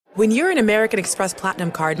When you're an American Express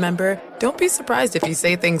Platinum card member, don't be surprised if you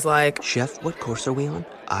say things like, "Chef, what course are we on?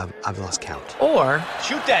 I've lost count." Or,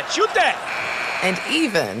 Shoot that! And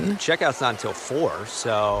even, Checkout's not until 4,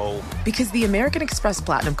 so... Because the American Express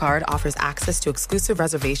Platinum Card offers access to exclusive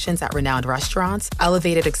reservations at renowned restaurants,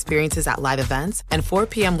 elevated experiences at live events, and 4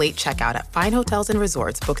 p.m. late checkout at fine hotels and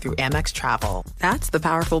resorts booked through Amex Travel. That's the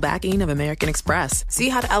powerful backing of American Express. See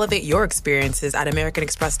how to elevate your experiences at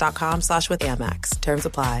americanexpress.com/withAmex. Terms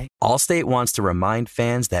apply. Allstate wants to remind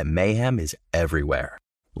fans that mayhem is everywhere.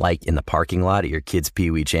 Like in the parking lot at your kid's Pee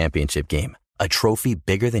Wee Championship game. A trophy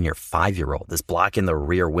bigger than your 5-year-old is blocking the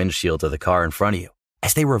rear windshield of the car in front of you.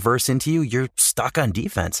 As they reverse into you, you're stuck on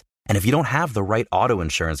defense. And if you don't have the right auto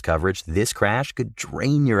insurance coverage, this crash could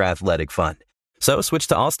drain your athletic fund. So switch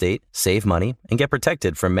to Allstate, save money, and get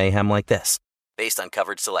protected from mayhem like this. Based on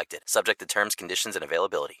coverage selected, subject to terms, conditions, and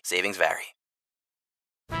availability. Savings vary.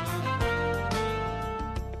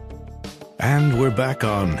 And we're back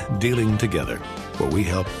on Dealing Together, where we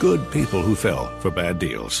help good people who fell for bad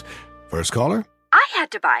deals. First caller? I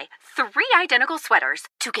had to buy 3 identical sweaters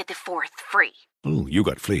to get the 4th free. Ooh, you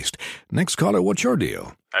got fleeced. Next caller, what's your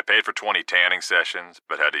deal? I paid for 20 tanning sessions,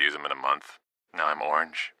 but had to use them in a month. Now I'm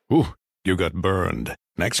orange. Ooh, you got burned.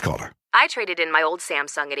 Next caller. I traded in my old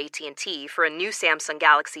Samsung at AT&T for a new Samsung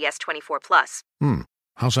Galaxy S24 Plus.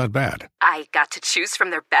 How's that bad? I got to choose from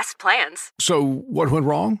their best plans. So, what went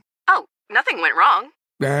wrong? Oh, nothing went wrong.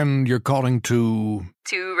 And you're calling to...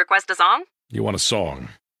 To request a song? You want a song.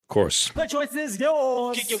 Of course. The choice is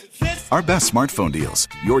yours. Our best smartphone deals.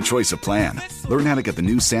 Your choice of plan. Learn how to get the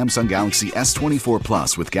new Samsung Galaxy S24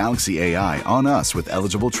 Plus with Galaxy AI on us with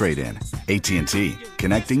eligible trade-in. AT&T.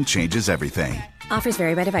 Connecting changes everything. Offers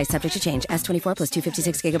vary by device. Subject to change. S24 plus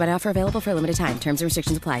 256 gigabyte offer available for a limited time. Terms and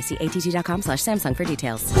restrictions apply. See att.com/Samsung for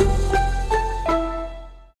details.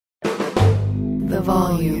 The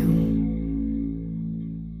volume.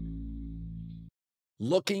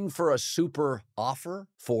 Looking for a super offer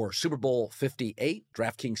for Super Bowl 58?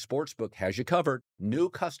 DraftKings Sportsbook has you covered. New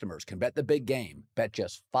customers can bet the big game. Bet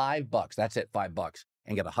just $5. That's it, $5.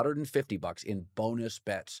 And get $150 in bonus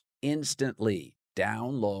bets instantly.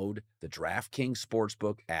 Download the DraftKings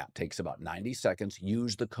Sportsbook app. Takes about 90 seconds.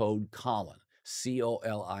 Use the code COLIN,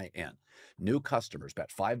 COLIN. New customers bet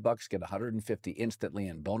 $5, get $150 instantly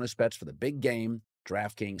in bonus bets for the big game.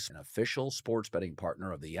 DraftKings, an official sports betting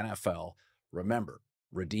partner of the NFL. Remember,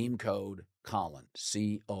 redeem code COLIN,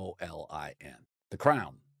 COLIN. The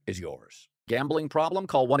crown is yours. Gambling problem?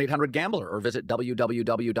 Call 1-800-GAMBLER or visit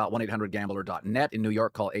www.1800gambler.net. In New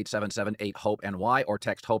York, call 877-8-HOPE-NY or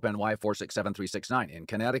text HOPE-NY 467-369. In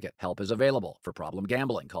Connecticut, help is available. For problem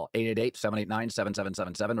gambling, call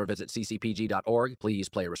 888-789-7777 or visit ccpg.org. Please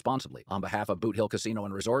play responsibly. On behalf of Boot Hill Casino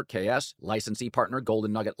and Resort, KS, licensee partner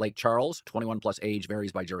Golden Nugget Lake Charles, 21 plus age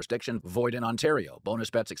varies by jurisdiction, void in Ontario. Bonus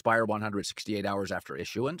bets expire 168 hours after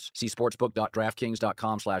issuance. See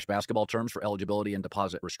sportsbook.draftkings.com/basketball terms for eligibility and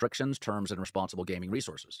deposit restrictions, terms and responsible gaming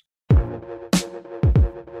resources.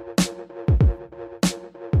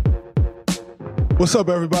 What's up,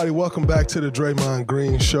 everybody? Welcome back to the Draymond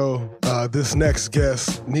Green Show. This next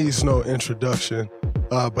guest needs no introduction,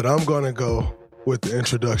 but I'm going to go with the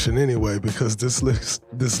introduction anyway because this list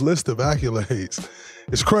of accolades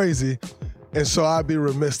is crazy, and so I'd be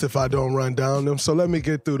remiss if I don't run down them. So let me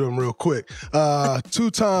get through them real quick.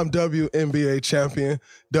 Two-time WNBA champion,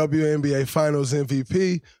 WNBA Finals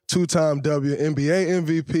MVP, two-time WNBA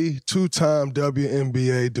MVP, two-time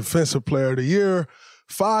WNBA Defensive Player of the Year,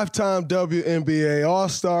 5-time WNBA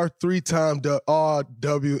All-Star, 3-time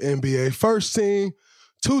All-WNBA First Team,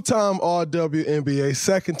 2-time All-WNBA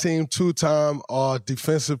Second Team, 2-time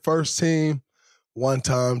All-Defensive First Team,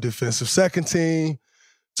 1-time Defensive Second Team,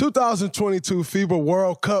 2022 FIBA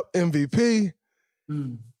World Cup MVP,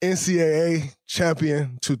 NCAA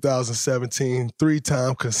champion 2017,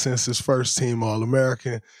 3-time consensus first team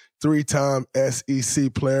All-American, 3-time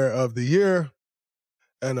SEC Player of the Year,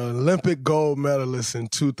 and an Olympic gold medalist in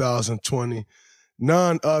 2020.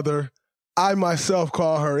 None other. I myself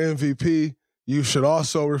call her MVP. You should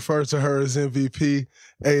also refer to her as MVP.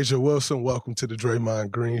 Asia Wilson, welcome to the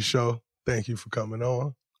Draymond Green Show. Thank you for coming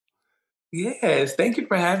on. Yes, thank you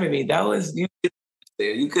for having me. That was you.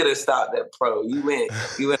 You could have stopped at pro. You went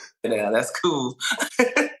now. That's cool.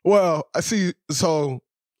 Well, I see. So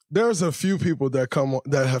there's a few people that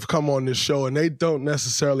have come on this show, and they don't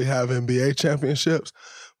necessarily have NBA championships,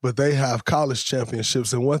 but they have college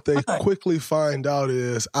championships. And what they quickly find out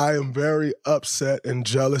is I am very upset and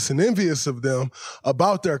jealous and envious of them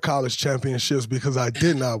about their college championships because I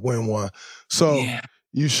did not win one. So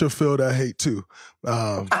you should feel that hate too,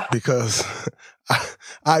 because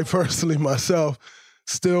I personally myself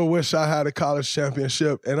Still wish I had a college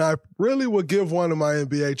championship, and I really would give one of my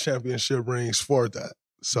NBA championship rings for that.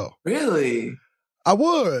 So really, I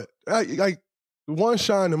would. Like one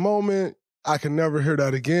shining moment. I can never hear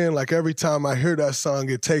that again. Like every time I hear that song,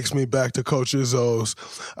 it takes me back to Coach Izzo's.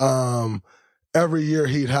 Every year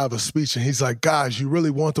he'd have a speech and he's like, guys, you really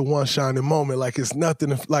want the one shining moment. Like it's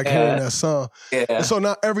nothing like hearing that song. Yeah. And so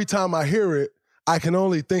now every time I hear it, I can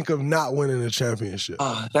only think of not winning a championship.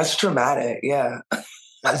 Oh, that's traumatic. Yeah.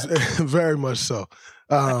 Very much so.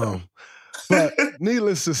 But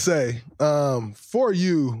needless to say, for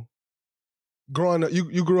you, growing up,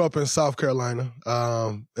 you grew up in South Carolina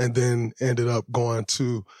and then ended up going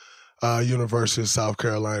to University of South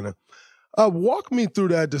Carolina. Walk me through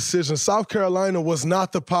that decision. South Carolina was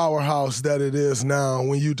not the powerhouse that it is now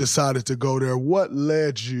when you decided to go there. What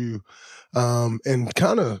led you and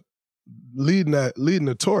kind of leading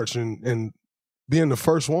the torch and being the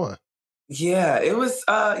first one? Yeah, it was,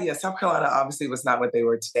 South Carolina obviously was not what they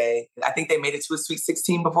were today. I think they made it to a Sweet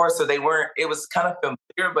 16 before, so it was kind of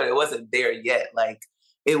familiar, but it wasn't there yet. Like,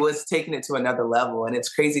 it was taking it to another level. And it's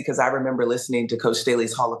crazy because I remember listening to Coach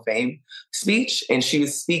Staley's Hall of Fame speech, and she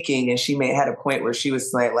was speaking and she had a point where she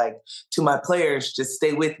was like, to my players, just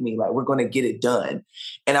stay with me. Like, we're going to get it done.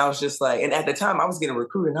 And I was just like, and at the time I was getting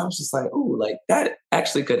recruited and I was just like, ooh, like that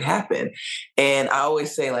actually could happen. And I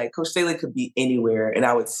always say like Coach Staley could be anywhere and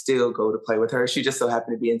I would still go to play with her. She just so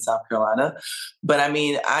happened to be in South Carolina. But I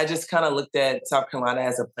mean, I just kind of looked at South Carolina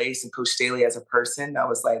as a place and Coach Staley as a person. I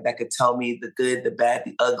was like, that could tell me the good, the bad,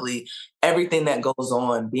 the ugly, everything that goes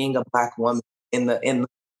on being a Black woman in the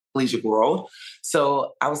collegiate world.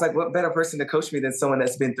 So I was like, what better person to coach me than someone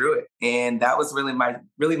that's been through it? And that was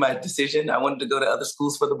really my decision. I wanted to go to other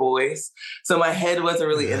schools for the boys. So my head wasn't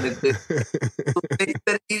really in the good things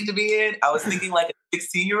that it needed to be in. I was thinking like a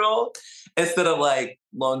 16-year-old instead of like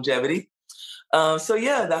longevity. So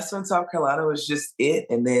yeah, that's when South Carolina was just it.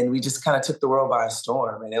 And then we just kind of took the world by a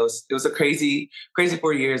storm. And it was a crazy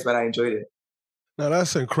 4 years, but I enjoyed it. Now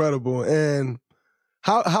that's incredible. And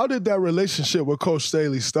how did that relationship with Coach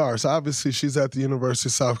Staley start? So obviously she's at the University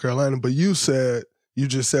of South Carolina, but you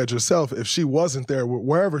just said yourself, if she wasn't there,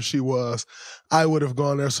 wherever she was, I would have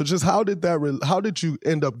gone there. So just how did you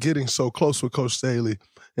end up getting so close with Coach Staley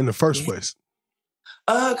in the first place?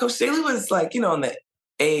 Coach Staley was like, on the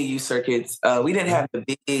AAU circuits. We didn't have the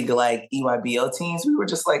big like EYBL teams. We were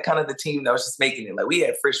just like kind of the team that was just making it. Like we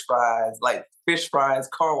had fish fries,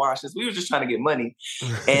 car washes. We were just trying to get money.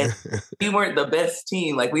 And we weren't the best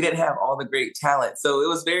team. Like we didn't have all the great talent. So it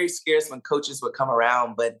was very scarce when coaches would come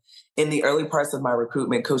around. But in the early parts of my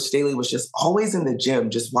recruitment, Coach Staley was just always in the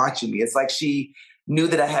gym, just watching me. It's like she knew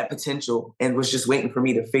that I had potential and was just waiting for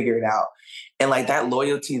me to figure it out. And like that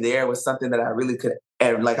loyalty there was something that I really could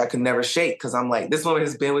never shake. Cause I'm like, this woman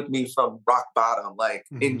has been with me from rock bottom. Like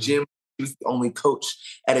in gym, she was the only coach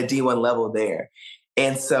at a D1 level there.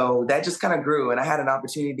 And so that just kind of grew. And I had an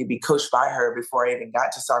opportunity to be coached by her before I even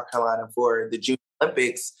got to South Carolina for the Junior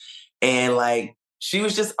Olympics. And like, she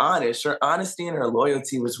was just honest. Her honesty and her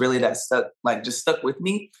loyalty was really that stuck with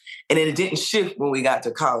me. And then it didn't shift when we got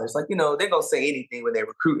to college. Like, they're going to say anything when they're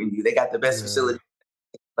recruiting you. They got the best facility.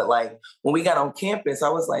 But like when we got on campus, I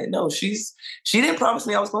was like, no, she didn't promise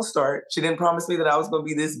me I was going to start. She didn't promise me that I was going to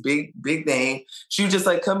be this big name. She was just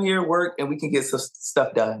like, come here, work, and we can get some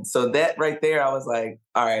stuff done. So that right there, I was like,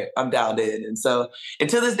 all right, I'm dialed in. And so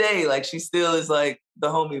until this day, like she still is like the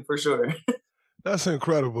homie for sure. That's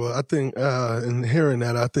incredible. I think in hearing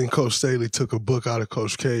that, I think Coach Staley took a book out of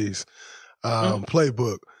Coach K's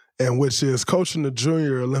playbook, and which is coaching the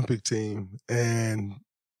junior Olympic team. And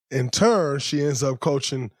in turn, she ends up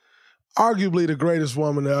coaching arguably the greatest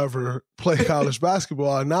woman to ever play college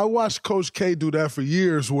basketball. And I watched Coach K do that for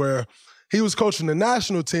years where he was coaching the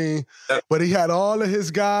national team, but he had all of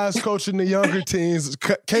his guys coaching the younger teams.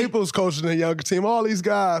 Capel's coaching the younger team, all these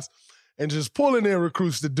guys, and just pulling in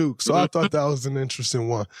recruits to Duke. So I thought that was an interesting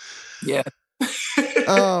one. Yeah.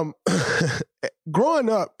 Growing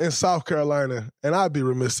up in South Carolina, and I'd be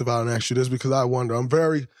remiss if I didn't ask you this because I wonder, I'm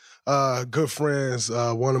very good friends,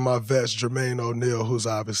 one of my vets, Jermaine O'Neal, who's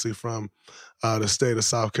obviously from the state of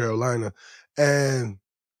South Carolina. And,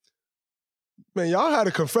 man, y'all had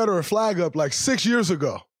a Confederate flag up like 6 years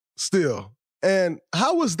ago still. And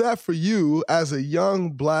how was that for you as a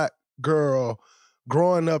young Black girl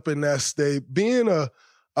growing up in that state, being a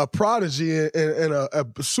prodigy and a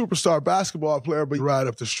superstar basketball player, but you ride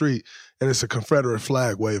up the street and it's a Confederate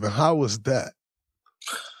flag waving? How was that?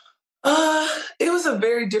 It was a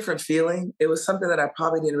very different feeling. It was something that I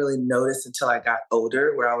probably didn't really notice until I got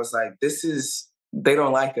older, where I was like, they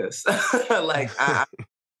don't like us.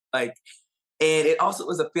 And it also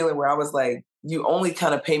was a feeling where I was like, you only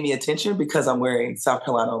kind of pay me attention because I'm wearing South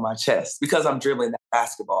Carolina on my chest, because I'm dribbling that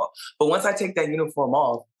basketball. But once I take that uniform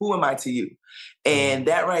off, who am I to you? And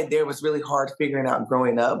that right there was really hard figuring out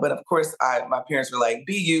growing up. But of course, my parents were like,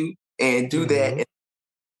 be you and do that.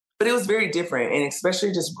 But it was very different. And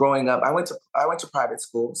especially just growing up, I went to private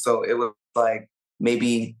school. So it was like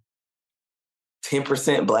maybe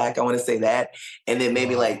 10% Black, I want to say that. And then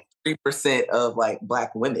maybe like 3% of like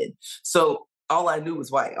Black women. So all I knew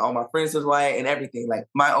was white. All my friends was white and everything. Like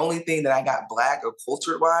my only thing that I got Black or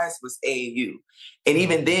cultured wise was AAU. And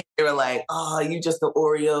even then they were like, oh, you just an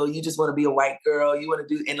Oreo. You just want to be a white girl. You want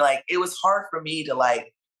to do, and like, it was hard for me to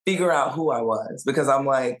like figure out who I was, because I'm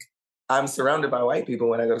like, I'm surrounded by white people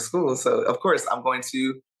when I go to school. So of course I'm going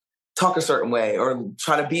to talk a certain way or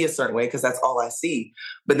try to be a certain way because that's all I see.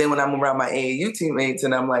 But then when I'm around my AAU teammates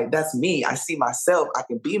and I'm like, that's me. I see myself. I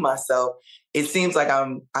can be myself. It seems like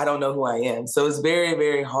I don't know who I am. So it's very,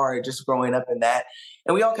 very hard just growing up in that.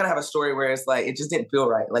 And we all kind of have a story where it's like, it just didn't feel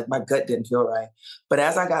right. Like my gut didn't feel right. But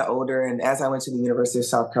as I got older and as I went to the University of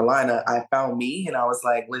South Carolina, I found me and I was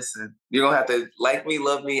like, listen, you're going to have to like me,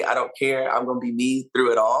 love me. I don't care. I'm going to be me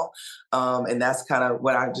through it all. And that's kind of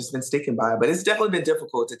what I've just been sticking by. But it's definitely been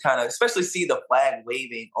difficult to kind of, especially see the flag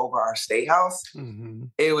waving over our state house.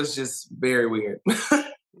 It was just very weird.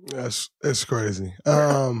 It's crazy.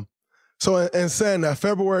 So in saying that,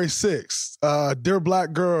 February 6th, Dear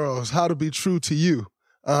Black Girls, How to Be True to You,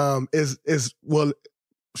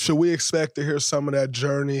 should we expect to hear some of that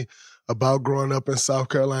journey about growing up in South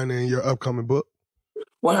Carolina in your upcoming book?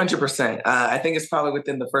 100%. I think it's probably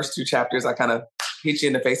within the first 2 chapters I kind of hit you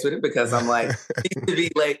in the face with it, because I'm like,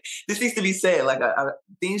 this needs to be said. Like,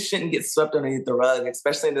 things shouldn't get swept underneath the rug,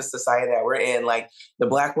 especially in this society that we're in. Like, the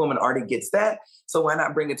Black woman already gets that. So why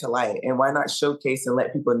not bring it to light? And why not showcase and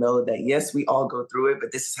let people know that, yes, we all go through it,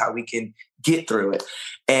 but this is how we can get through it.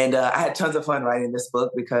 And I had tons of fun writing this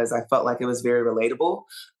book because I felt like it was very relatable.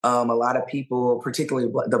 A lot of people,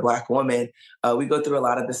 particularly the Black woman, we go through a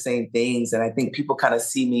lot of the same things. And I think people kind of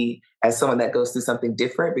see me as someone that goes through something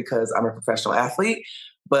different because I'm a professional athlete.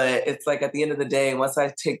 But it's like, at the end of the day, once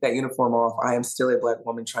I take that uniform off, I am still a Black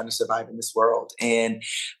woman trying to survive in this world. And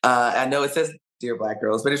I know it says Dear Black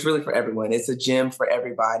Girls, but it's really for everyone. It's a gem for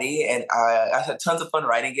everybody. And I had tons of fun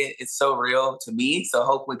writing it. It's so real to me. So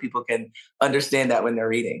hopefully people can understand that when they're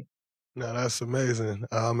reading. No, that's amazing.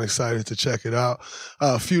 I'm excited to check it out.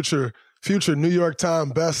 Future New York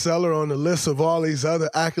Times bestseller on the list of all these other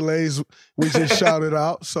accolades we just shouted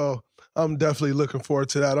out. So I'm definitely looking forward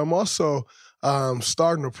to that. I'm also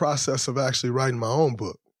starting the process of actually writing my own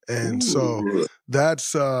book. And so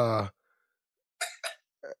that's a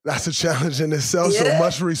challenge in itself. Yeah. So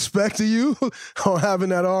much respect to you on having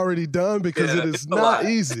that already done, because it is not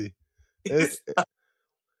easy. It's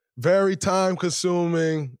very time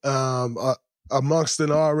consuming amongst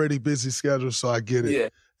an already busy schedule. So I get it. Yeah.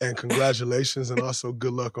 And congratulations, and also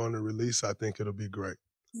good luck on the release. I think it'll be great.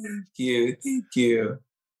 Thank you. Thank you.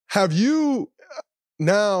 Have you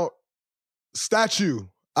now statue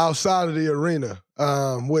outside of the arena,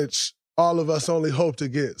 which all of us only hope to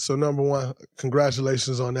get. So number one,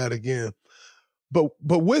 congratulations on that again. But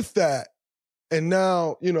with that, and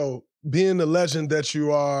now, being the legend that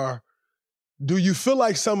you are, do you feel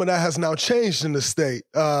like some of that has now changed in the state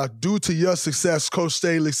due to your success, Coach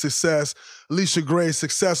Staley's success, Alicia Gray's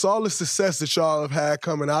success, all the success that y'all have had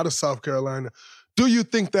coming out of South Carolina? Do you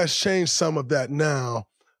think that's changed some of that now?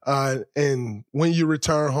 And when you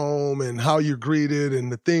return home and how you're greeted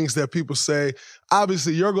and the things that people say,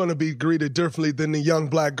 obviously you're going to be greeted differently than the young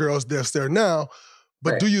Black girls that's there now,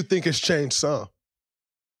 but do you think it's changed some?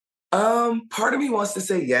 Part of me wants to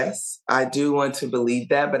say yes. I do want to believe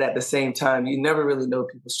that, but at the same time, you never really know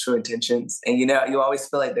people's true intentions. And you always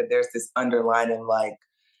feel like that there's this underlying, like,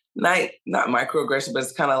 not microaggression, but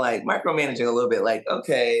it's kind of like micromanaging a little bit. Like,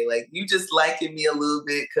 okay, like, you just liking me a little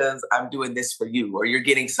bit because I'm doing this for you, or you're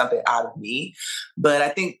getting something out of me. But I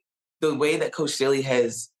think the way that Coach Staley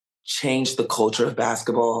has changed the culture of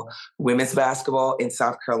basketball, women's basketball in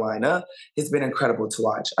South Carolina, has been incredible to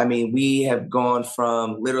watch. I mean, we have gone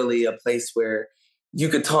from literally a place where you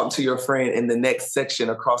could talk to your friend in the next section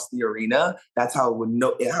across the arena. That's how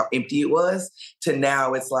empty it was. To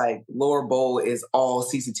now it's like lower bowl is all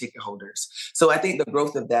season ticket holders. So I think the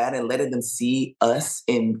growth of that and letting them see us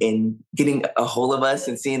in getting a hold of us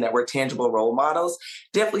and seeing that we're tangible role models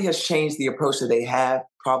definitely has changed the approach that they have,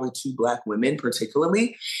 probably to Black women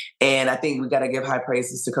particularly. And I think we got to give high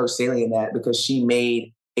praises to Coach Staley in that, because she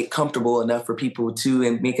made it comfortable enough for people to,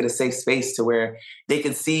 and make it a safe space to where they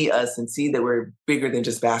can see us and see that we're bigger than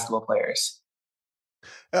just basketball players.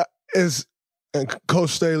 And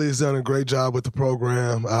Coach Staley has done a great job with the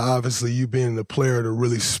program. Obviously, you being the player to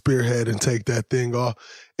really spearhead and take that thing off.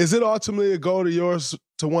 Is it ultimately a goal of yours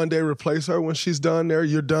to one day replace her when she's done there?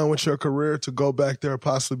 You're done with your career to go back there and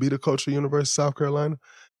possibly be the coach of University of South Carolina?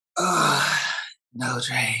 No,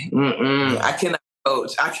 Dre. I cannot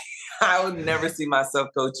coach. I would never see myself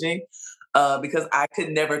coaching because I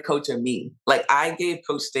could never coach a me. Like, I gave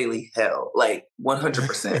Coach Staley hell, like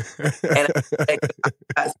 100%. And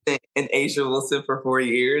I spent in Asia Wilson for 4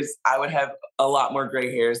 years. I would have a lot more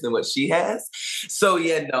gray hairs than what she has. So,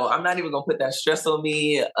 yeah, no, I'm not even going to put that stress on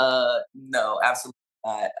me. No, absolutely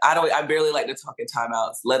not. I barely like to talk in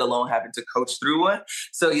timeouts, let alone having to coach through one.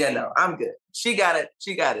 So, yeah, no, I'm good. She got it.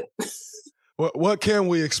 She got it. What can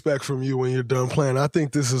we expect from you when you're done playing? I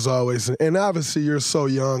think this is always, and obviously you're so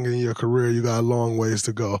young in your career, you got a long ways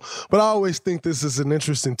to go. But I always think this is an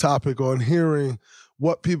interesting topic on hearing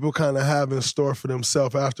what people kind of have in store for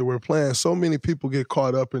themselves after we're playing. So many people get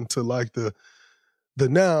caught up into like the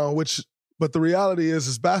now, but the reality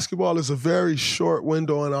is basketball is a very short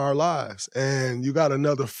window in our lives. And you got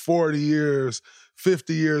another 40 years,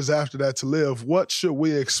 50 years after that to live. What should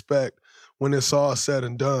we expect when it's all said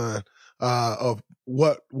and done? Of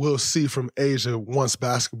what we'll see from Asia once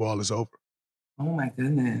basketball is over? Oh my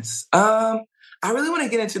goodness. I really want to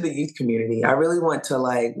get into the youth community. I really want to,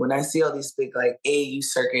 like, when I see all these big like AAU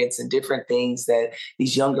circuits and different things that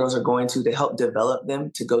these young girls are going to help develop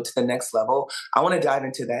them to go to the next level, I want to dive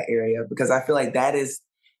into that area because I feel like that's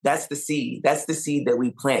the seed. That's the seed that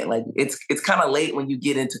we plant. Like, it's kind of late when you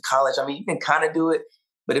get into college. I mean, you can kind of do it,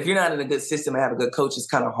 but if you're not in a good system and have a good coach, it's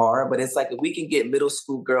kind of hard. But it's like if we can get middle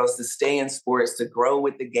school girls to stay in sports, to grow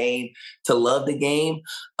with the game, to love the game,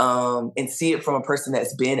 and see it from a person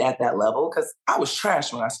that's been at that level. Because I was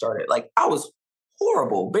trash when I started. Like, I was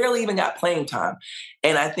horrible, barely even got playing time.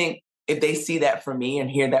 And I think if they see that from me and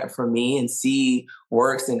hear that from me and see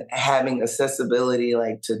works and having accessibility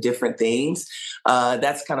like to different things,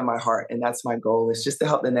 that's kind of my heart. And that's my goal. It's just to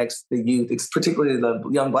help the youth, particularly the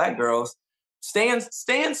young Black girls, stay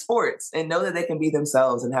in sports and know that they can be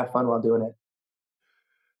themselves and have fun while doing it.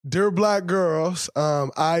 Dear Black girls,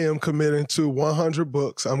 I am committing to 100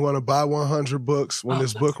 books. I'm going to buy 100 books when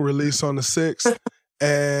this book releases on the 6th.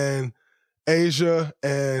 And Asia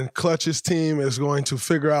and Clutch's team is going to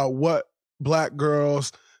figure out what Black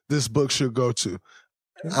girls this book should go to.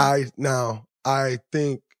 I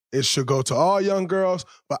think it should go to all young girls,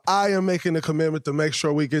 but I am making a commitment to make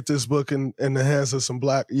sure we get this book in the hands of some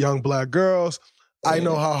young Black girls. I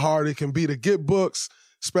know how hard it can be to get books,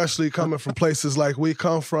 especially coming from places like we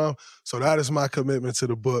come from. So that is my commitment to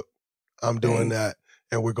the book. I'm doing that,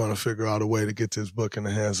 and we're going to figure out a way to get this book in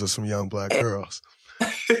the hands of some young Black girls.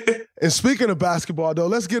 And speaking of basketball, though,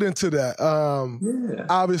 let's get into that.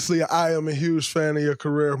 Obviously, I am a huge fan of your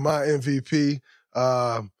career, my MVP.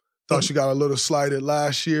 Thought you got a little slighted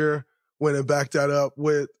last year, went and backed that up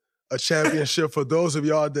with a championship. For those of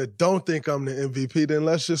y'all that don't think I'm the MVP, then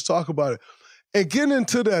let's just talk about it. And getting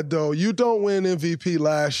into that, though, you don't win MVP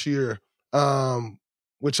last year,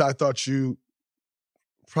 which I thought you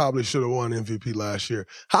probably should have won MVP last year.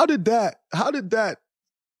 How did that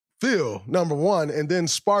feel, number one, and then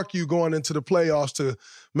spark you going into the playoffs to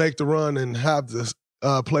make the run and have this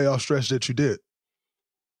playoff stretch that you did?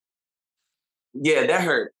 Yeah, that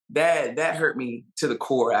hurt. That hurt me to the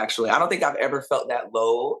core, actually. I don't think I've ever felt that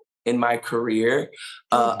low in my career,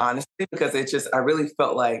 honestly, because I really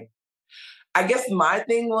felt like, I guess my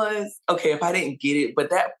thing was, okay, if I didn't get it, but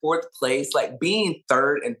that fourth place, like being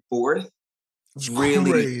third and fourth, it's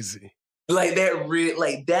really crazy. Like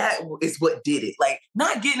that is what did it. Like,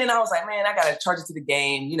 not getting it, I was like, man, I gotta charge it to the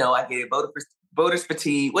game. You know, I get it, voters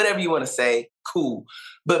fatigue, whatever you want to say, cool.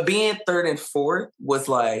 But being third and fourth was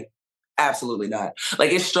like, absolutely not.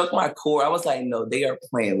 Like, it struck my core. I was like, no, they are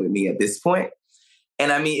playing with me at this point.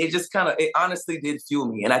 And I mean, it honestly did fuel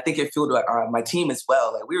me. And I think it fueled my team as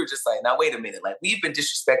well. Like, we were just like, now, wait a minute. Like, we've been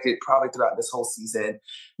disrespected probably throughout this whole season.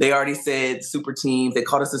 They already said super team. They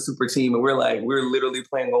called us a super team. And we're like, we're literally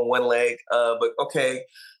playing on one leg. But okay.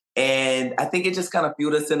 And I think it just kind of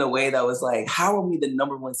fueled us in a way that was like, how are we the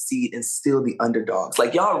number one seed and still the underdogs?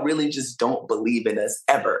 Like, y'all really just don't believe in us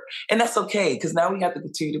ever. And that's okay, because now we have to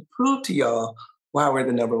continue to prove to y'all why we're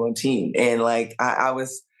the number one team. And like, I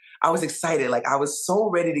was excited. Like, I was so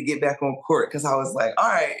ready to get back on court because I was like, all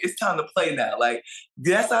right, it's time to play now. Like,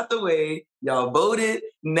 that's out the way. Y'all voted.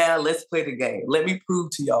 Now let's play the game. Let me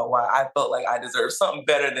prove to y'all why I felt like I deserved something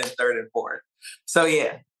better than third and fourth. So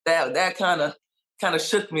yeah, that kind of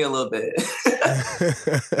shook me a little bit.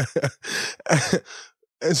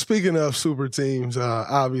 And speaking of super teams,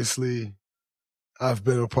 obviously I've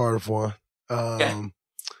been a part of one,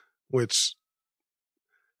 which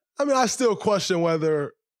I mean, I still question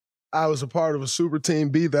whether I was a part of a super team,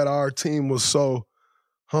 B, that our team was so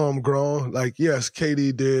homegrown. Like, yes,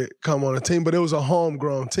 KD did come on a team, but it was a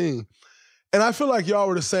homegrown team. And I feel like y'all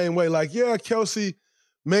were the same way. Like, yeah, Kelsey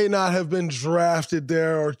may not have been drafted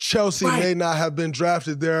there, or Chelsea may not have been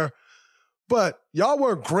drafted there, but y'all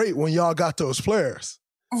weren't great when y'all got those players.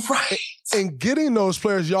 Right. And getting those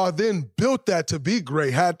players, y'all then built that to be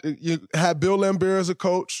great. You had Bill Laimbeer as a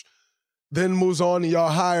coach, then moves on and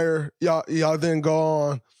y'all then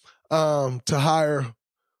go on to hire,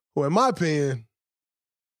 who in my opinion,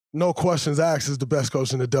 no questions asked, is the best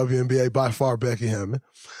coach in the WNBA by far, Becky Hammon.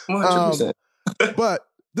 100%. But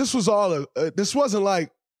this wasn't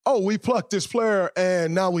like, oh, we plucked this player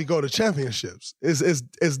and now we go to championships. Is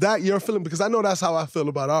that your feeling? Because I know that's how I feel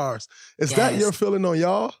about ours. Is that your feeling on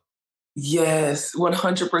y'all? Yes,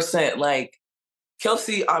 100%. Like,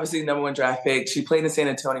 Kelsey, obviously number 1 draft pick. She played in San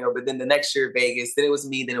Antonio, but then the next year Vegas. Then it was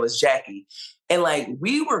me. Then it was Jackie. And like,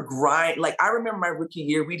 we were like, I remember my rookie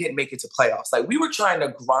year, we didn't make it to playoffs. Like, we were trying to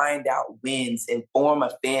grind out wins and form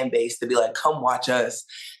a fan base to be like, come watch us.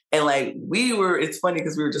 And like, it's funny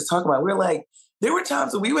because we were just talking about, we're like, there were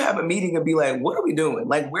times when we would have a meeting and be like, what are we doing?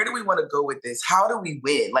 Like, where do we want to go with this? How do we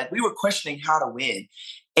win? Like, we were questioning how to win.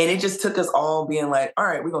 And it just took us all being like, all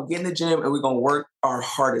right, we're going to get in the gym and we're going to work our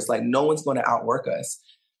hardest. Like, no one's going to outwork us.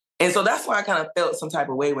 And so that's why I kind of felt some type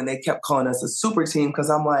of way when they kept calling us a super team, because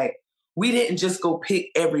I'm like, we didn't just go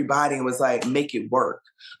pick everybody and was like, make it work.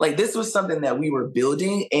 Like, this was something that we were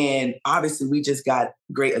building. And obviously we just got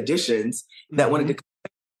great additions that wanted to.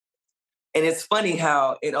 And it's funny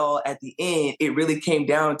how it all, at the end, it really came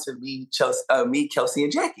down to me, Kelsey,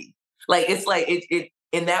 and Jackie. Like, it's like,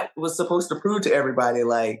 and that was supposed to prove to everybody,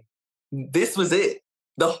 like, this was it.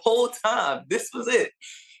 The whole time, this was it.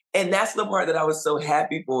 And that's the part that I was so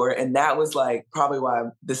happy for. And that was like probably why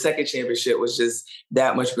the second championship was just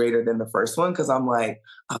that much greater than the first one. Cause I'm like,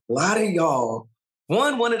 a lot of y'all,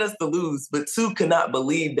 1, wanted us to lose, but 2, could not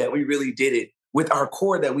believe that we really did it with our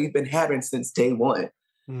core that we've been having since day 1.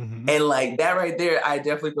 Mm-hmm. And like that right there, I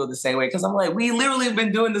definitely feel the same way. Cause I'm like, we literally have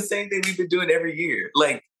been doing the same thing we've been doing every year.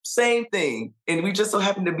 Like, same thing. And we just so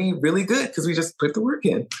happen to be really good because we just put the work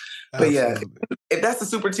in. Absolutely. But yeah, if that's a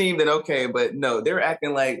super team, then okay. But no, they're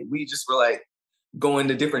acting like we just were like going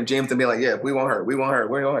to different gyms and be like, yeah, we want her. We want her.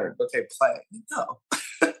 We want her. Okay, play. No.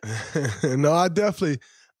 No, I definitely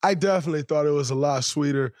thought it was a lot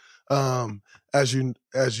sweeter. As you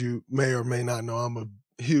may or may not know, I'm a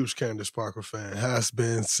huge Candace Parker fan, has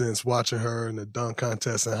been since watching her in the dunk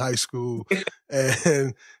contest in high school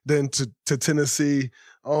and then to Tennessee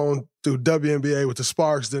on through WNBA with the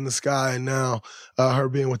Sparks, then the Sky, and now her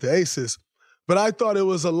being with the Aces. But I thought it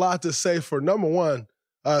was a lot to say for, number one,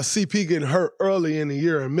 CP getting hurt early in the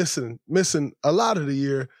year and missing a lot of the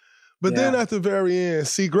year. But then at the very end,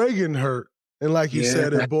 C. Gray getting hurt. And like you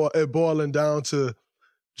said, it boiling down to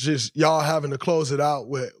just y'all having to close it out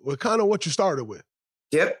with kind of what you started with.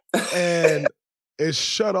 Yep. And it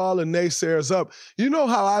shut all the naysayers up. You know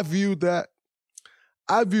how I viewed that?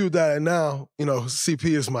 I viewed that, and now, CP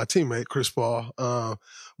is my teammate, Chris Paul.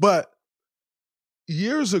 But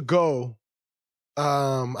years ago,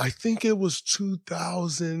 I think it was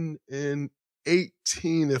 2018,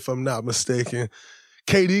 if I'm not mistaken,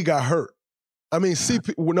 KD got hurt. I mean,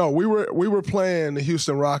 we were playing the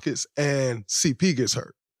Houston Rockets, and CP gets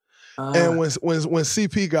hurt. And when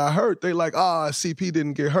CP got hurt, they like, if CP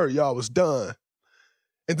didn't get hurt, y'all was done.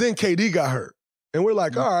 And then KD got hurt. And we're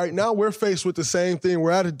like, all right, now we're faced with the same thing.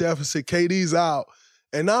 We're at a deficit. KD's out.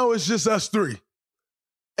 And now it's just us 3.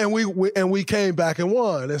 And we came back and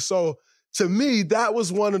won. And so to me, that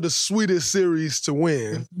was one of the sweetest series to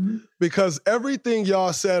win because everything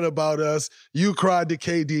y'all said about us, you cried to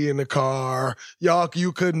KD in the car.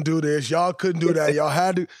 You couldn't do this. Y'all couldn't do that. Y'all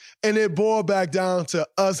had to. And it boiled back down to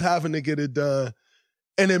us having to get it done.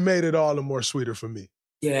 And it made it all the more sweeter for me.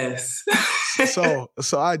 Yes. So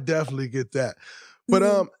I definitely get that.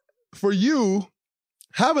 But for you,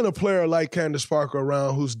 having a player like Candace Parker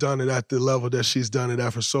around who's done it at the level that she's done it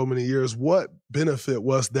at for so many years, what benefit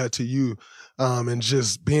was that to you and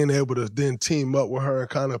just being able to then team up with her and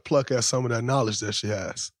kind of pluck at some of that knowledge that she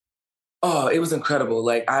has? Oh, it was incredible.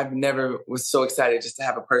 Like, I've never was so excited just to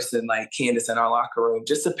have a person like Candace in our locker room,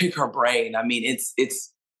 just to pick her brain. I mean,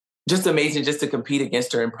 it's just amazing just to compete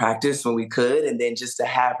against her in practice when we could, and then just to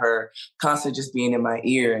have her constantly just being in my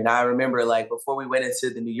ear. And I remember, like, before we went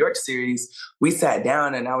into the New York series, we sat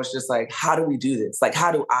down and I was just like, how do we do this? Like,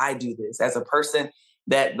 how do I do this as a person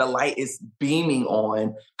that the light is beaming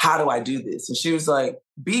on? How do I do this? And she was like,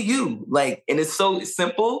 be you. Like, and it's so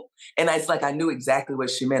simple. And it's like, I knew exactly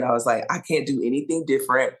what she meant. I was like, I can't do anything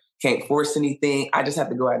different. can't force anything. I just have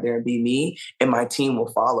to go out there and be me, and my team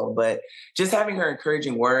will follow. But just having her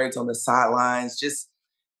encouraging words on the sidelines,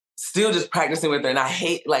 still just practicing with her. And I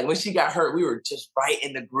hate, like, when she got hurt, we were just right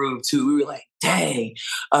in the groove too. We were like, dang.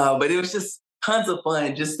 But it was just tons of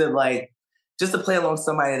fun just to play along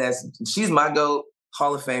somebody she's my GOAT,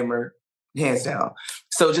 Hall of Famer, hands down.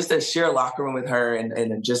 So just to share a locker room with her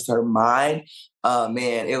and just her mind,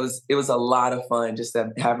 man, it was a lot of fun just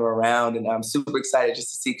to have her around. And I'm super excited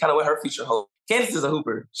just to see kind of what her future holds. Candace is a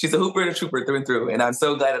hooper. She's a hooper and a trooper through and through. And I'm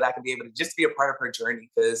so glad that I can be able to just be a part of her journey,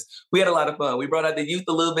 because we had a lot of fun. We brought out the youth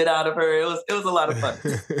a little bit out of her. It was a lot of fun.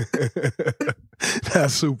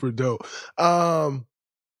 That's super dope.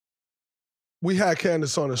 We had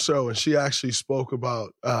Candace on the show, and she actually spoke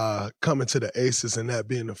about coming to the Aces and that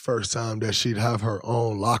being the first time that she'd have her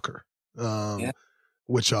own locker.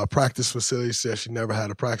 Which practice facility. Said she never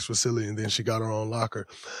had a practice facility, and then she got her own locker.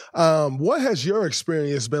 What has your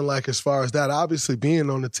experience been like as far as that? Obviously being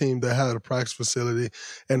on the team that had a practice facility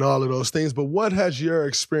and all of those things, but what has your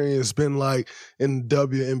experience been like in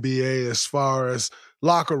WNBA as far as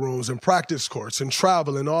locker rooms and practice courts and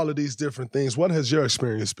travel and all of these different things? What has your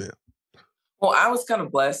experience been? Well, I was kind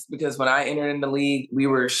of blessed because when I entered in the league, we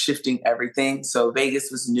were shifting everything. So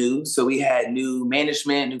Vegas was new. So we had new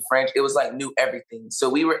management, new franchise. It was like new everything. So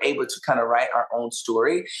we were able to kind of write our own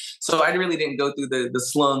story. So I really didn't go through the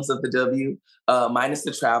slums of the W, minus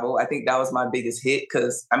the travel. I think that was my biggest hit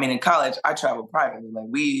because, I mean, in college, I traveled privately. Like,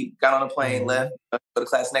 we got on a plane, left, go to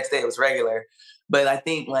class next day. It was regular. But I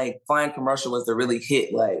think, like, flying commercial was the really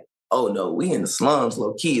hit. Like, oh, no, we in the slums,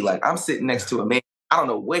 low key. Like, I'm sitting next to a man. I don't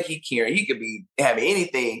know what he carrying. He could be having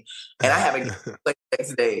anything. And I have a like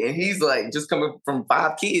next day. And he's like just coming from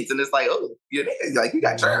 5 kids. And it's like, oh, you're like, you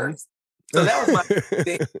got germs. So that was my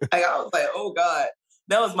thing. Like, I was like, oh God.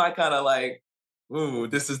 That was my kind of like, ooh,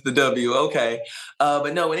 this is the W. Okay.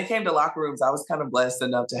 But no, when it came to locker rooms, I was kind of blessed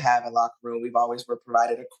enough to have a locker room. We've always were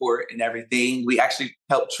provided a court and everything. We actually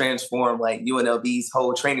helped transform like UNLV's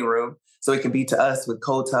whole training room so it can be to us with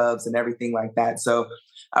cold tubs and everything like that. So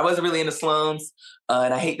I wasn't really in the slums.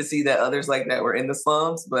 And I hate to see that others like that were in the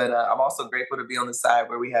slums, but I'm also grateful to be on the side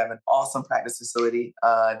where we have an awesome practice facility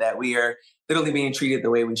that we are literally being treated the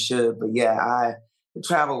way we should. But yeah, the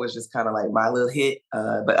travel was just kind of like my little hit.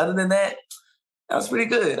 But other than that, that was pretty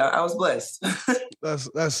good. I was blessed.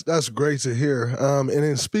 That's great to hear. And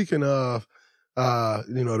then speaking of,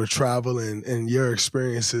 the travel and your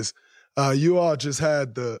experiences, you all just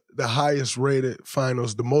had the highest rated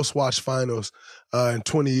finals, the most watched finals in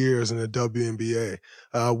 20 years in the WNBA.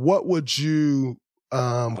 What would you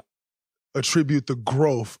attribute the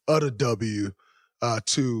growth of the W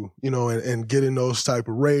to, and getting those type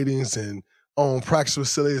of ratings and on practice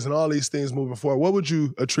facilities and all these things moving forward? What would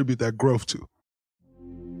you attribute that growth to?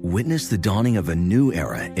 Witness the dawning of a new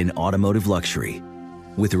era in automotive luxury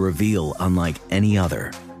with a reveal unlike any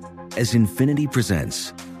other as Infiniti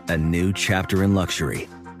presents a new chapter in luxury,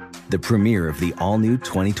 the premiere of the all-new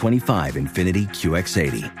 2025 Infiniti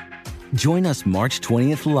QX80. Join us March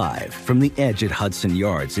 20th live from the Edge at Hudson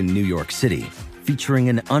Yards in New York City, featuring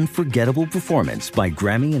an unforgettable performance by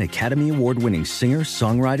Grammy and Academy Award-winning singer,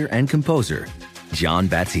 songwriter, and composer, Jon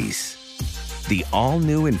Batiste. The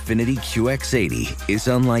all-new Infiniti QX80 is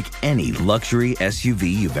unlike any luxury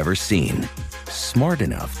SUV you've ever seen. Smart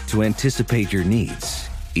enough to anticipate your needs,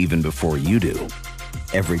 even before you do.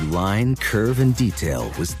 Every line, curve, and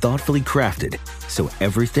detail was thoughtfully crafted so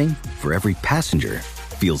everything for every passenger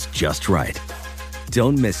feels just right.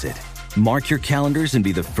 Don't miss it. Mark your calendars and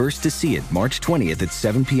be the first to see it March 20th at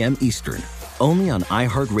 7 p.m. Eastern, only on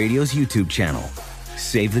iHeartRadio's YouTube channel.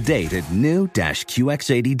 Save the date at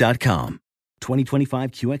new-QX80.com.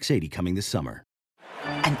 2025 QX80 coming this summer.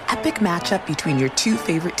 An epic matchup between your two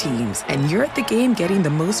favorite teams, and you're at the game getting the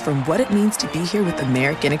most from what it means to be here with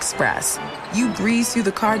American Express. You breeze through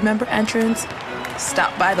the card member entrance,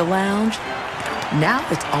 stop by the lounge. Now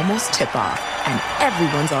it's almost tip-off, and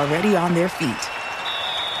everyone's already on their feet.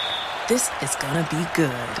 This is gonna be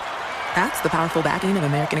good. That's the powerful backing of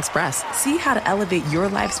American Express. See how to elevate your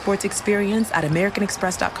live sports experience at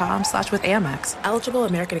americanexpress.com/withAmex. Eligible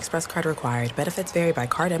American Express card required. Benefits vary by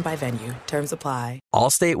card and by venue. Terms apply.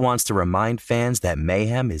 Allstate wants to remind fans that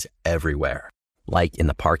mayhem is everywhere. Like in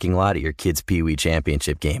the parking lot at your kid's Pee Wee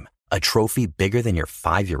Championship game. A trophy bigger than your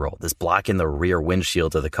 5-year-old is blocking the rear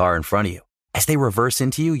windshield of the car in front of you. As they reverse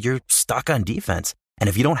into you, you're stuck on defense. And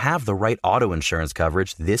if you don't have the right auto insurance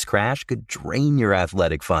coverage, this crash could drain your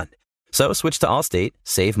athletic fund. So switch to Allstate,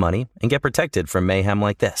 save money, and get protected from mayhem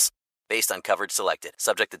like this. Based on coverage selected,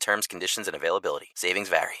 subject to terms, conditions, and availability. Savings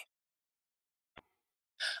vary.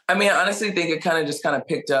 I mean, I honestly think it kind of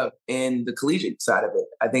picked up in the collegiate side of it.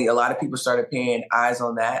 I think a lot of people started paying eyes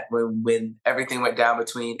on that when everything went down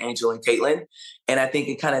between Angel and Caitlin. And I think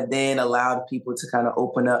it kind of then allowed people to kind of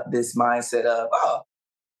open up this mindset of, oh,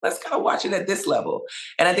 let's kind of watch it at this level.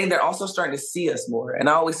 And I think they're also starting to see us more. And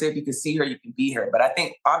I always say, if you can see her, you can be her. But I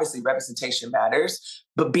think obviously representation matters,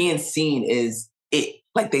 but being seen is it.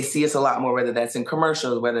 Like, they see us a lot more, whether that's in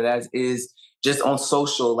commercials, whether that is just on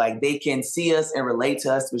social. Like, they can see us and relate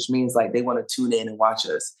to us, which means like they want to tune in and watch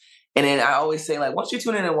us. And then I always say, like, once you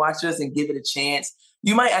tune in and watch us and give it a chance,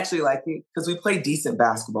 you might actually like it because we play decent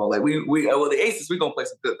basketball. Like the Aces, we're going to play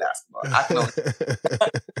some good basketball.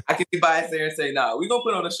 I can be biased there and say, no, we're going to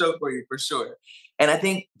put on a show for you for sure. And I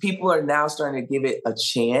think people are now starting to give it a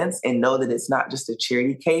chance and know that it's not just a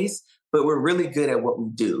charity case, but we're really good at what we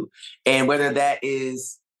do. And whether that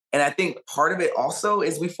is, and I think part of it also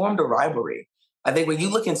is we formed a rivalry. I think when you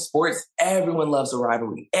look in sports, everyone loves a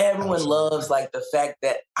rivalry. Everyone loves like the fact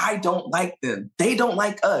that I don't like them. They don't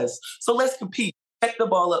like us. So let's compete. Check the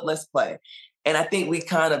ball up, let's play. And I think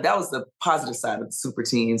that was the positive side of the super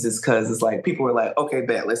teams, is because it's like people were like, okay,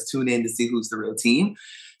 bet, let's tune in to see who's the real team.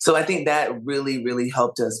 So I think that really, really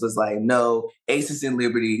helped us, was like, no, Aces and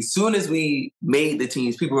Liberty. As soon as we made the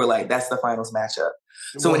teams, people were like, that's the finals matchup.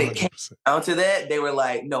 So 100%. When it came down to that, they were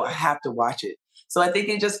like, no, I have to watch it. So I think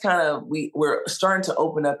it just kind of, we're starting to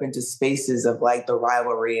open up into spaces of like the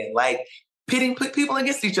rivalry and like pitting people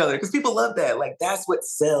against each other, because people love that. Like, that's what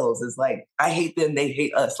sells, is like, I hate them, they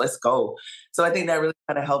hate us, let's go. So I think that really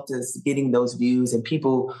kind of helped us getting those views, and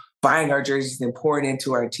people buying our jerseys and pouring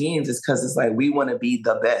into our teams, is because it's like, we want to be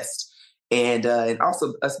the best. And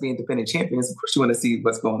also us being defending champions, of course you want to see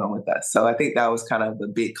what's going on with us. So I think that was kind of the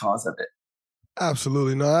big cause of it.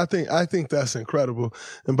 Absolutely. No, I think that's incredible.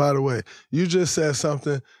 And by the way, you just said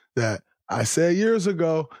something that I said years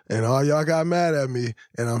ago, and all y'all got mad at me,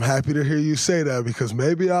 and I'm happy to hear you say that, because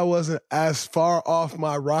maybe I wasn't as far off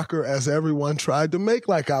my rocker as everyone tried to make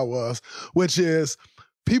like I was, which is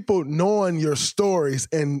people knowing your stories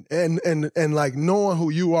and like knowing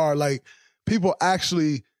who you are, like people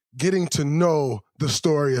actually getting to know the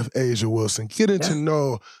story of Asia Wilson, getting to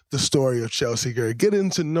know the story of Chelsea Gray, getting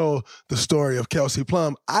to know the story of Kelsey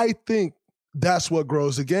Plum. I think that's what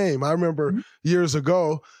grows the game. I remember years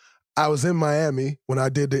ago, I was in Miami when I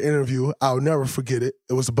did the interview. I'll never forget it.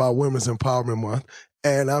 It was about Women's Empowerment Month.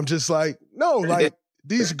 And I'm just like, no, like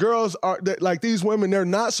these girls are, like these women, they're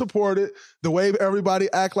not supported the way everybody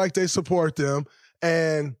act like they support them.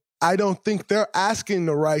 And I don't think they're asking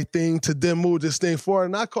the right thing to then move this thing forward.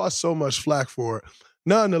 And I caught so much flack for it.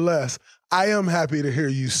 Nonetheless, I am happy to hear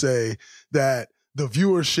you say that the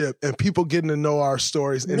viewership and people getting to know our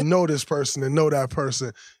stories and know this person and know that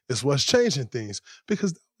person is what's changing things,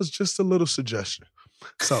 because that was just a little suggestion.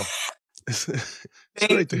 So it's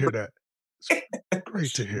great to hear that. It's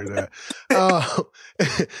great to hear that.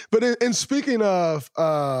 But in speaking of,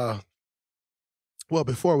 well,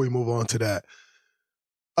 before we move on to that,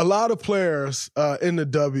 a lot of players in the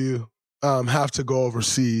W have to go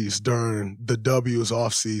overseas during the W's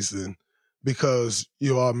off season, because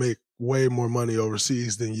you all make way more money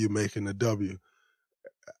overseas than you make in the W.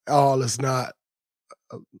 All is not,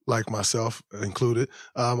 like myself included,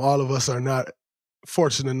 all of us are not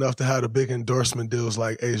fortunate enough to have the big endorsement deals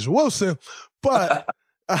like Asia Wilson, but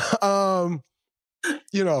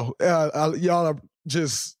you know, y'all are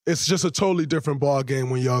just, it's just a totally different ball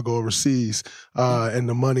game when y'all go overseas and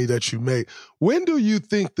the money that you make. When do you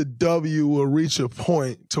think the W will reach a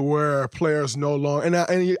point to where players no longer,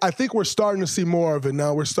 and I think we're starting to see more of it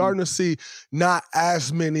now. We're starting to see not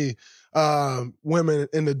as many women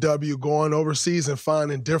in the W going overseas and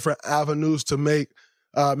finding different avenues to make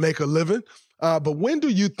a living. But when do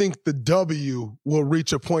you think the W will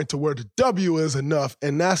reach a point to where the W is enough,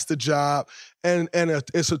 and that's the job? And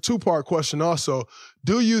it's a two-part question also.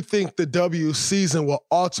 Do you think the W season will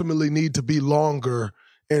ultimately need to be longer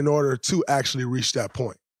in order to actually reach that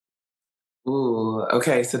point? Ooh,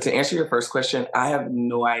 okay. So to answer your first question, I have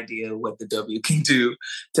no idea what the W can do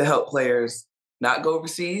to help players not go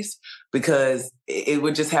overseas, because it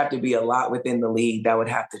would just have to be a lot within the league that would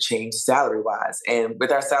have to change salary-wise. And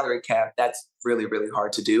with our salary cap, that's really, really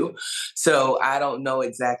hard to do. So I don't know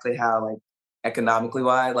exactly how, like, economically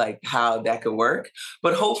wise, like how that could work,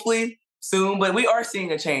 but hopefully soon. But we are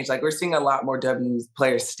seeing a change. Like, we're seeing a lot more W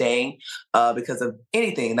players staying because of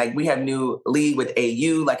anything. Like, we have new league with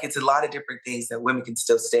AU. Like, it's a lot of different things that women can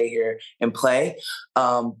still stay here and play.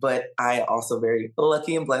 But I also very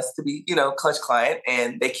lucky and blessed to be, clutch client,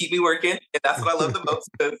 and they keep me working. And that's what I love the most,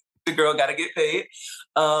 because the girl got to get paid.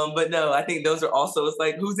 But no, I think those are also, it's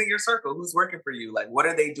like, who's in your circle? Who's working for you? Like, what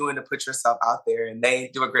are they doing to put yourself out there? And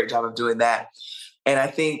they do a great job of doing that. And I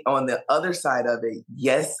think on the other side of it,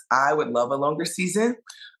 yes, I would love a longer season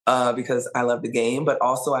because I love the game. But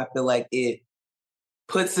also I feel like it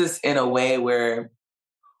puts us in a way where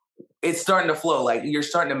it's starting to flow. Like you're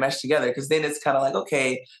starting to mesh together because then it's kind of like,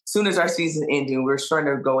 okay, as soon as our season ending, we're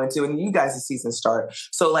starting to go into, and you guys' season start.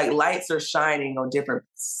 So like lights are shining on different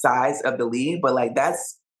sides of the league, but like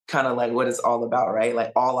that's kind of like what it's all about, right?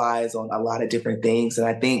 Like all eyes on a lot of different things. And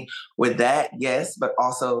I think with that, yes, but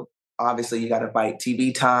also obviously you got to fight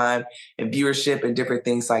TV time and viewership and different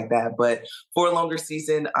things like that. But for a longer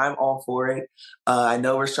season, I'm all for it. I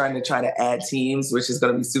know we're trying to add teams, which is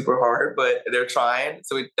going to be super hard, but they're trying.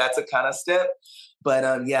 So that's a kind of step.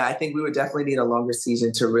 But yeah, I think we would definitely need a longer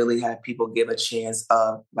season to really have people give a chance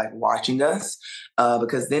of like watching us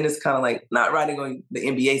because then it's kind of like not riding on the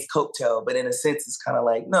NBA's coattail, but in a sense, it's kind of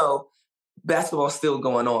like, no, basketball's still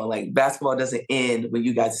going on. Like basketball doesn't end when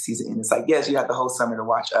you guys' season ends. It's like, yes, you have the whole summer to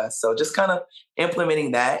watch us. So just kind of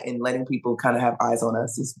implementing that and letting people kind of have eyes on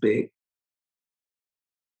us is big.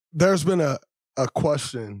 There's been a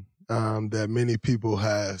question that many people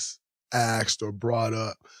has asked or brought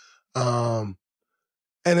up. And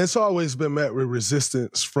it's always been met with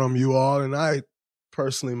resistance from you all. And I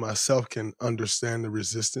personally myself can understand the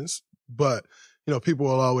resistance, but you know, people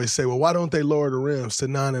will always say, well, why don't they lower the rims to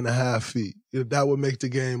 9.5 feet? You know, that would make the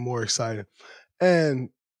game more exciting. And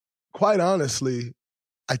quite honestly,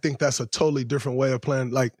 I think that's a totally different way of playing.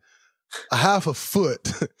 Like a half a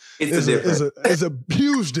foot is a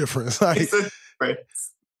huge difference. Like it's a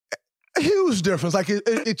difference. A huge difference. Like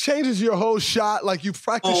it changes your whole shot. Like you've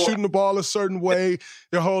practiced shooting the ball a certain way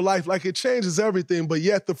your whole life. Like it changes everything. But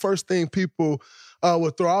yet the first thing people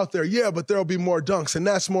would throw out there, yeah, but there'll be more dunks, and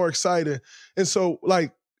that's more exciting. And so,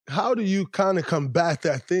 like, how do you kind of combat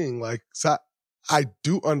that thing? Like, so I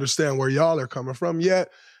do understand where y'all are coming from,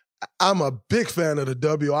 yet I'm a big fan of the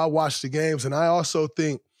W. I watch the games, and I also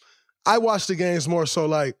think I watch the games more so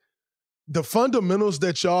like the fundamentals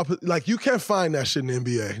that y'all, like, you can't find that shit in the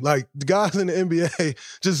NBA. Like, the guys in the NBA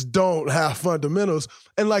just don't have fundamentals.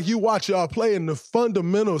 And, like, you watch y'all play, and the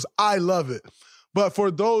fundamentals, I love it. But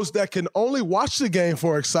for those that can only watch the game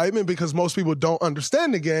for excitement because most people don't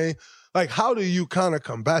understand the game, like, how do you kind of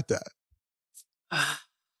combat that?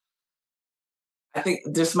 I think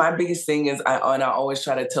just my biggest thing is, I always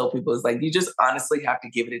try to tell people is like, you just honestly have to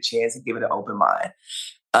give it a chance and give it an open mind.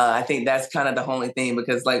 I think that's kind of the only thing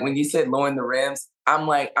because like when you said lowering the rims, I'm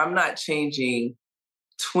like, I'm not changing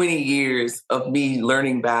 20 years of me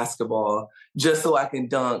learning basketball just so I can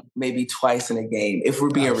dunk maybe twice in a game, if we're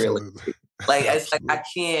being realistic. Like, it's like, I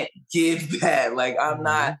can't give that. Like, I'm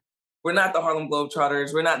not, we're not the Harlem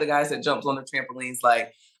Globetrotters. We're not the guys that jumps on the trampolines.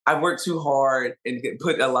 Like, I worked too hard and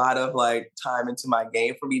put a lot of like time into my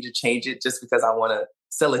game for me to change it just because I want to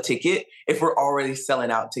sell a ticket if we're already selling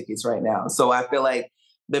out tickets right now. So I feel like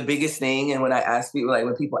the biggest thing, and when I ask people, like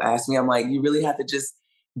when people ask me, I'm like, you really have to just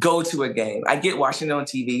go to a game. I get watching it on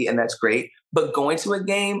TV and that's great, but going to a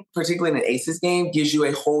game, particularly an Aces game, gives you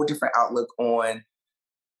a whole different outlook on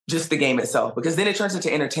just the game itself, because then it turns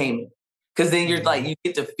into entertainment. Because then you're like, you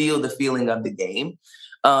get to feel the feeling of the game.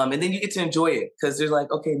 And then you get to enjoy it because they're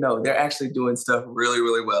like, okay, no, they're actually doing stuff really,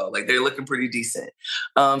 really well. Like they're looking pretty decent.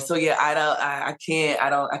 So yeah, I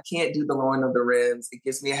can't do the lowering of the rims. It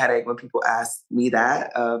gives me a headache when people ask me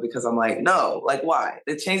that because I'm like, no, like why?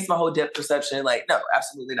 It changed my whole depth perception. Like, no,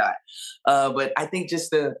 absolutely not. But I think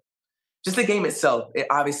just the game itself,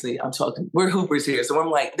 obviously we're hoopers here. So I'm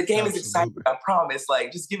like, the game is exciting. I promise,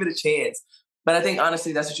 like just give it a chance. But I think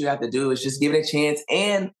honestly, that's what you have to do is just give it a chance.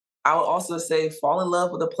 And I would also say fall in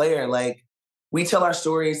love with a player. Like we tell our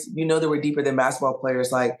stories, you know that we're deeper than basketball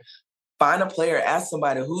players. Like find a player, ask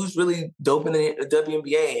somebody who's really dope in the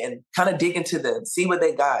WNBA and kind of dig into them, see what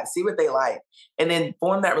they got, see what they like, and then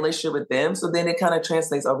form that relationship with them. So then it kind of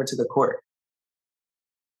translates over to the court.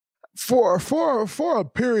 For a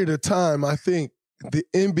period of time, I think the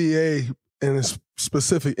NBA and its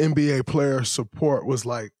specific NBA player support was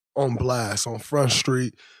like on blast, on Front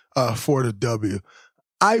Street for the W.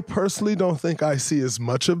 I personally don't think I see as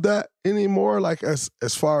much of that anymore, like as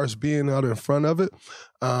far as being out in front of it.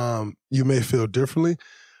 You may feel differently.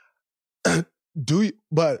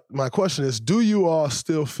 But my question is, do you all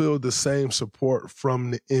still feel the same support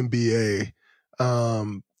from the NBA,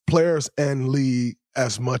 players and league,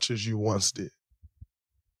 as much as you once did?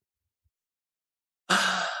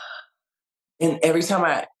 And every time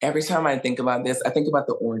I think about this, I think about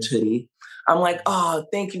the orange hoodie. I'm like, oh,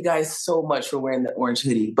 thank you guys so much for wearing the orange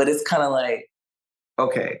hoodie. But it's kind of like,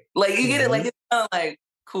 okay. Like, you get it? Like, it's kind of like,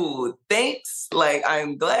 cool. Thanks. Like,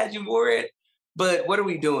 I'm glad you wore it, but what are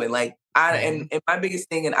we doing? Like, and my biggest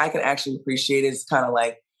thing, and I can actually appreciate it, is kind of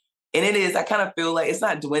like, and it is, I kind of feel like it's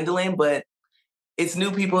not dwindling, but it's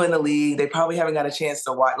new people in the league. They probably haven't got a chance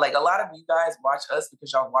to watch. Like, a lot of you guys watch us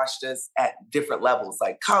because y'all watched us at different levels,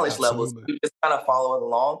 like college levels. You just kind of follow it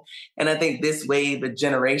along. And I think this wave, the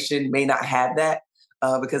generation may not have that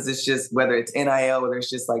because it's just, whether it's NIL, whether it's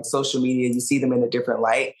just like social media, you see them in a different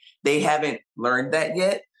light. They haven't learned that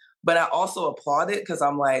yet. But I also applaud it because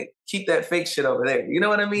I'm like, keep that fake shit over there. You know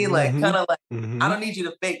what I mean? Like, kind of like, I don't need you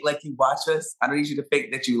to fake like you watch us. I don't need you to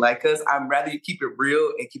fake that you like us. I'd rather you keep it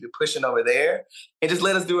real and keep it pushing over there and just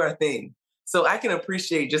let us do our thing. So I can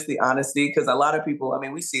appreciate just the honesty, because a lot of people, I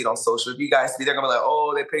mean, we see it on social. If you guys see, they're going to be like,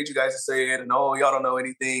 oh, they paid you guys to say it, and oh, y'all don't know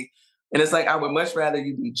anything. And it's like, I would much rather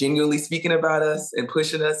you be genuinely speaking about us and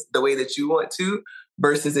pushing us the way that you want to,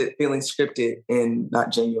 versus it feeling scripted and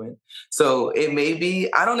not genuine. So it may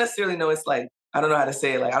be, I don't necessarily know, it's like, I don't know how to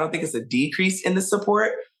say it. Like, I don't think it's a decrease in the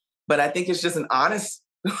support, but I think it's just an honest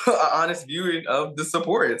viewing of the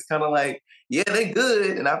support. It's kind of like, yeah, they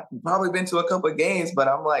good. And I've probably been to a couple of games, but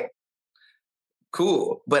I'm like,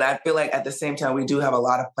 cool. But I feel like at the same time, we do have a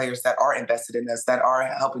lot of players that are invested in us, that are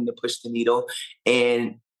helping to push the needle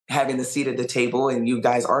and having the seat at the table. And you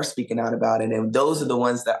guys are speaking out about it. And those are the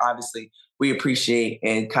ones that obviously we appreciate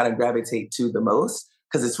and kind of gravitate to the most,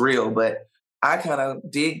 because it's real. But I kind of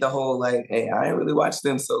dig the whole, like, hey, I ain't really watched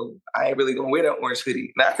them, so I ain't really gonna wear that orange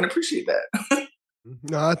hoodie. And I can appreciate that.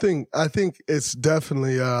 No, I think it's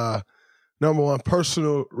definitely number one,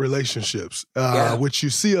 personal relationships, which you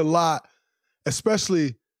see a lot,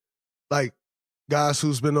 especially like guys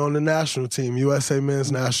who's been on the national team, USA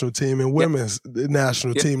men's national team and women's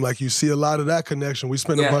national team. Like, you see a lot of that connection. We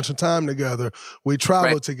spend a bunch of time together. We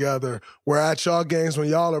travel together. We're at y'all games when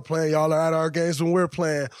y'all are playing. Y'all are at our games when we're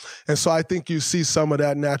playing. And so I think you see some of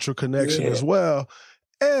that natural connection as well.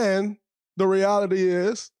 And the reality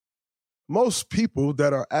is, most people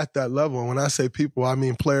that are at that level, and when I say people, I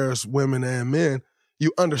mean players, women and men,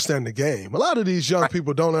 you understand the game. A lot of these young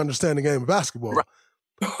people don't understand the game of basketball. Right.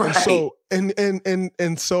 And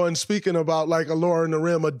so, and speaking about like Allure in the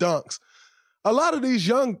rim of dunks, a lot of these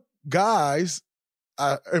young guys,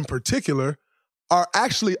 in particular, are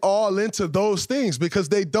actually all into those things because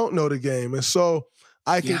they don't know the game, and so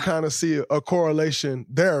I can kind of see a correlation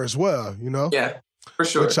there as well. You know, for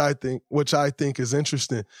sure. Which I think is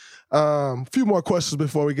interesting. A few more questions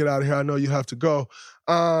before we get out of here. I know you have to go.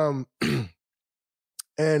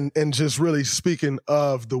 And just really speaking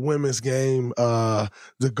of the women's game,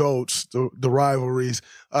 the GOATs, the rivalries,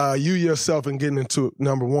 you yourself, and getting into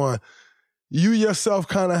number one, you yourself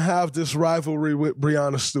kind of have this rivalry with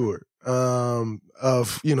Breanna Stewart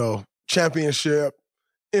of, you know, championship,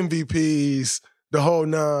 MVPs, the whole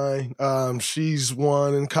nine. She's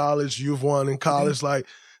won in college, you've won in college. Like,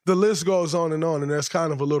 the list goes on, and there's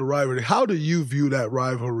kind of a little rivalry. How do you view that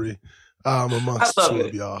rivalry amongst the two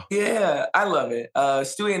of y'all? Yeah, I love it.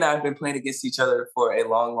 Stewie and I have been playing against each other for a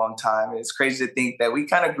long, long time. And it's crazy to think that we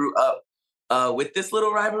kind of grew up with this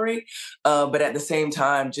little rivalry. But at the same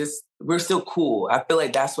time, just we're still cool. I feel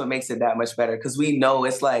like that's what makes it that much better, because we know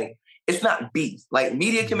it's like, it's not beef. Like,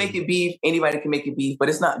 media can make it beef, anybody can make it beef, but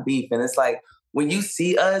it's not beef. And it's like, when you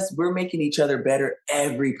see us, we're making each other better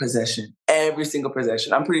every possession, every single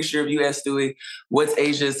possession. I'm pretty sure if you ask Stewie, what's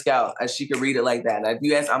Asia's scout, she could read it like that. And if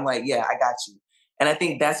you ask, I'm like, yeah, I got you. And I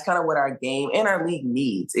think that's kind of what our game and our league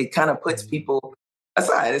needs. It kind of puts people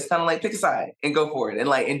aside. It's kind of like, pick a side and go for it and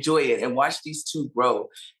like enjoy it and watch these two grow.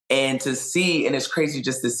 And to see, and it's crazy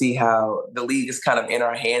just to see how the league is kind of in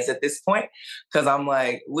our hands at this point. Because I'm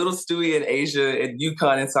like, little Stewie in Asia and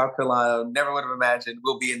UConn and South Carolina, never would have imagined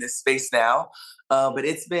we'll be in this space now. But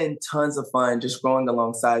it's been tons of fun just growing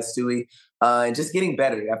alongside Stewie and just getting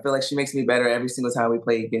better. I feel like she makes me better every single time we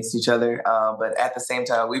play against each other. But at the same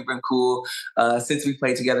time, we've been cool since we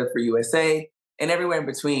played together for USA and everywhere in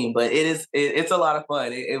between. But it's a lot of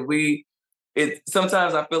fun.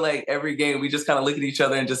 Sometimes I feel like every game we just kind of look at each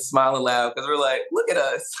other and just smile aloud, because we're like, look at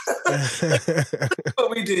us. Look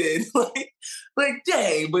what we did. like,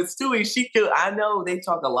 dang. But Stewie, I know they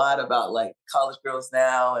talk a lot about like college girls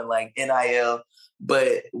now and like NIL.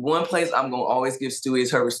 But one place I'm going to always give Stewie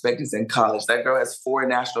is her respect is in college. That girl has 4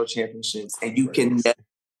 national championships, and you can never take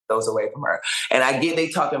those away from her. And I get they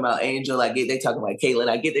talking about Angel. I get they talking about Caitlin.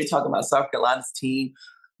 I get they talking about South Carolina's team.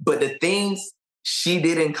 But the things she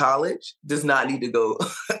did in college does not need to go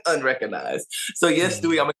unrecognized. So yes,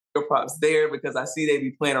 Stewie, I'm going to give your props there, because I see they be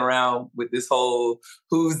playing around with this whole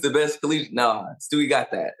who's the best collegiate. No, Stewie got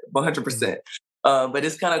that 100%. But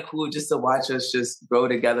it's kind of cool just to watch us just grow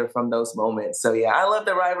together from those moments. So yeah, I love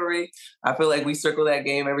the rivalry. I feel like we circle that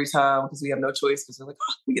game every time because we have no choice because we're like,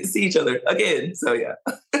 oh, we get to see each other again. So yeah.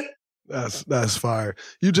 That's fire.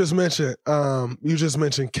 You just mentioned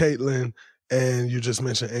Caitlin and you just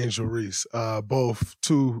mentioned Angel Reese. Both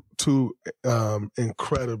two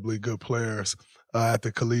incredibly good players at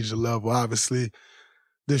the collegiate level. Obviously,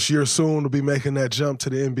 this year soon to be making that jump to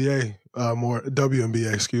the NBA,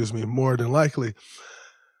 WNBA, more than likely.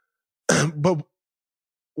 But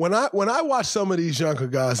when I watch some of these younger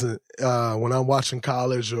guys, when I'm watching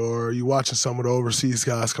college or you watching some of the overseas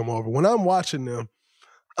guys come over, when I'm watching them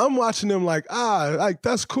like,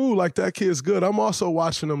 that's cool, like that kid's good. I'm also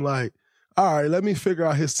watching them like, all right, let me figure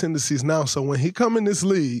out his tendencies now. So when he come in this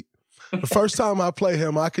league, the first time I play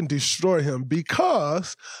him, I can destroy him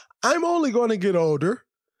because I'm only going to get older.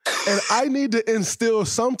 And I need to instill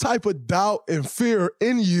some type of doubt and fear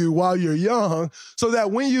in you while you're young so that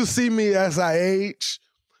when you see me as I age,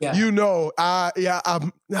 you know, I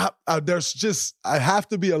have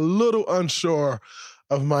to be a little unsure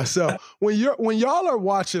of myself. When y'all are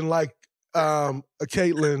watching like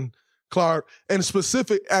Caitlin Clark and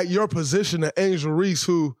specific at your position at Angel Reese,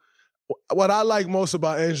 who what I like most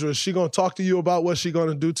about Angel is she going to talk to you about what she's going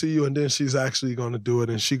to do to you, and then she's actually going to do it,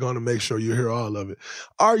 and she's going to make sure you hear all of it.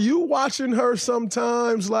 Are you watching her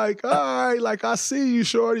sometimes like, all right, like I see you,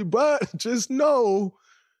 shorty, but just know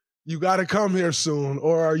you got to come here soon?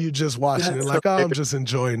 Or are you just watching it like, I'm just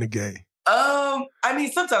enjoying the game? I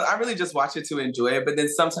mean, sometimes I really just watch it to enjoy it, but then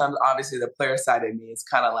sometimes obviously the player side of me is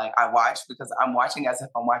kind of like I watch because I'm watching as if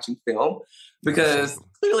I'm watching film because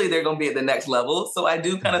clearly they're going to be at the next level. So I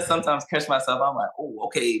do kind of sometimes catch myself. I'm like, oh,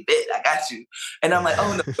 okay, bet, I got you. And I'm like,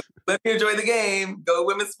 oh no, let me enjoy the game. Go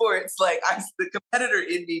women's sports. Like the competitor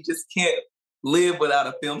in me just can't live without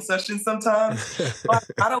a film session sometimes. So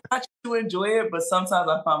I don't watch it to enjoy it, but sometimes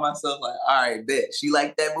I find myself like, all right, bet. She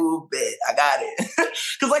liked that move, bet. I got it.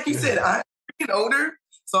 Because like you said, I'm getting older.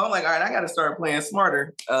 So I'm like, all right, I got to start playing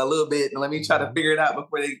smarter a little bit and let me try to figure it out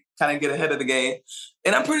before they kind of get ahead of the game.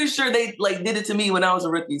 And I'm pretty sure they like did it to me when I was a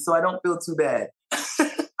rookie, so I don't feel too bad.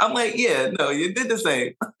 I'm like, yeah, no, you did the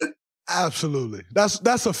same. Absolutely.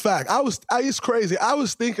 That's a fact. It's crazy. I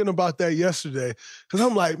was thinking about that yesterday because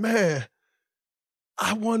I'm like, man,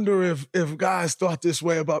 I wonder if guys thought this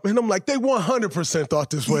way about me. And I'm like, they 100% thought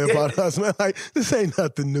this way about us, man. Like, this ain't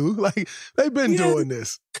nothing new. Like, they've been doing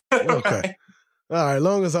this. Okay. All right,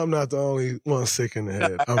 long as I'm not the only one sick in the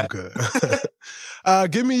head, I'm good.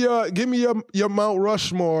 Give me your Mount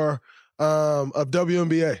Rushmore of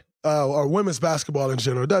WNBA or women's basketball in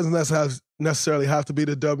general. It doesn't necessarily have to be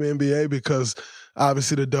the WNBA because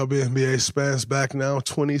obviously the WNBA spans back now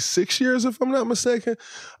 26 years, if I'm not mistaken.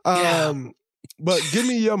 But give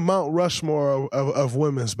me your Mount Rushmore of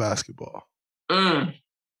women's basketball.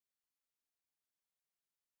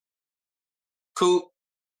 Cool.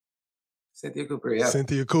 Cynthia Cooper, yeah.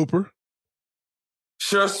 Cynthia Cooper.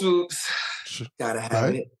 Sure swoops. Gotta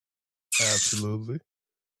have it. Absolutely.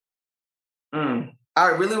 I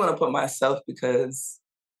really want to put myself because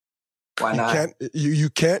why not? You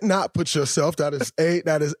can't not put yourself. That is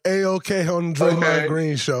A-OK on the Draymond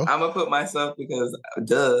Green show. I'm gonna put myself because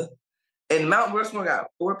duh. And Mount Rushmore got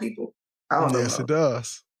 4 people. I don't know. Yes, it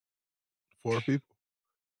does. 4 people.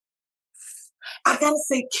 I gotta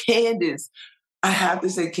say Candace. I have to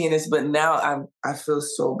say Candace, but now I feel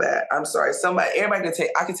so bad. I'm sorry. Everybody can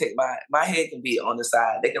take my head can be on the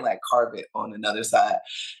side. They can like carve it on another side.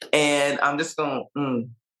 And I'm just going,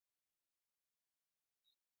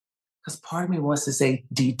 because part of me wants to say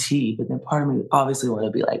DT, but then part of me obviously want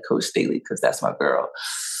to be like Coach Staley because that's my girl.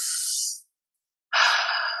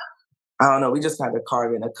 I don't know. We just had to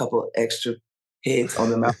carve in a couple extra heads on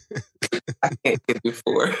the mouth. I can't get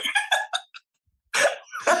before.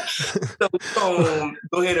 So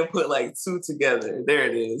go ahead and put like 2 together. There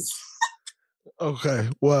it is. Okay.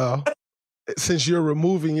 Well, since you're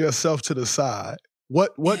removing yourself to the side,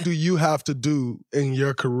 what do you have to do in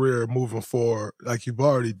your career moving forward? Like you've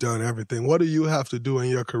already done everything. What do you have to do in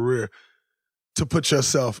your career to put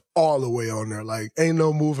yourself all the way on there? Like, ain't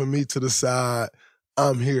no moving me to the side.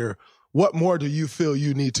 I'm here. What more do you feel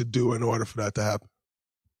you need to do in order for that to happen?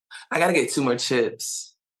 I got to get 2 more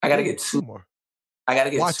chips. I got to get 2 more. I got to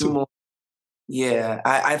get 2 more. Yeah,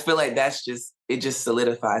 I feel like it just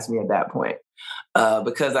solidifies me at that point.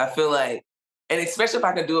 Because I feel like, and especially if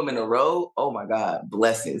I can do them in a row, oh my God,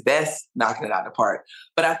 blessings. That's knocking it out the park.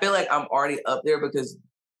 But I feel like I'm already up there because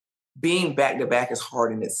being back-to-back is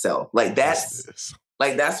hard in itself. Like that's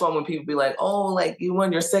Like, that's why when people be like, oh, like, you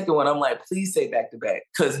won your second one, I'm like, please say back-to-back,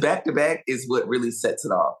 because back-to-back is what really sets it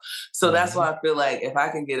off. So that's why I feel like if I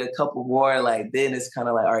can get a couple more, like, then it's kind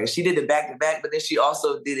of like, all right, she did it back-to-back, but then she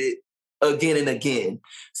also did it again and again.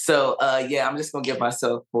 So, yeah, I'm just going to give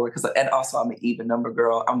myself 4, and also I'm an even number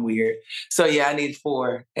girl. I'm weird. So, yeah, I need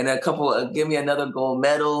 4. And a couple, give me another gold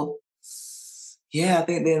medal. Yeah, I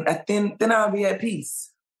think then I'll be at peace.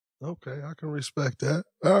 Okay, I can respect that.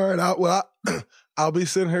 All right, I'll be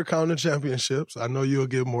sitting here counting championships. I know you'll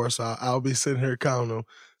get more, so I'll be sitting here counting them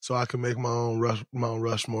so I can make my own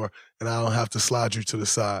Rushmore, and I don't have to slide you to the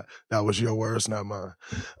side. That was your words, not mine.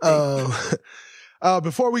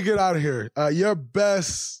 Before we get out of here, your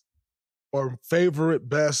best or favorite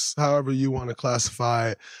best, however you want to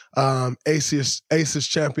classify it, Aces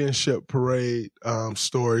Championship Parade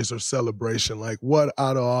stories or celebration. Like, what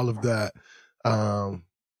out of all of that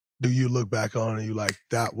do you look back on and you like,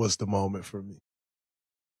 that was the moment for me?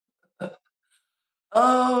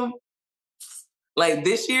 Like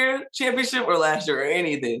this year championship or last year or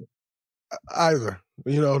anything? Either.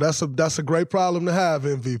 You know, that's a great problem to have,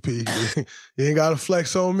 MVP. You ain't got to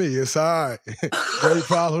flex on me. It's all right. Great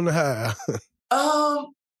problem to have.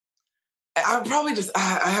 I probably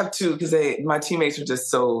I have 2 because my teammates are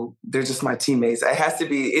they're just my teammates. It has to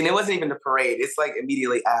be, and it wasn't even a parade. It's like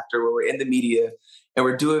immediately after where we're in the media and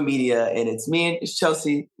we're doing media and it's me and it's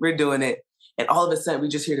Chelsea. We're doing it. And all of a sudden we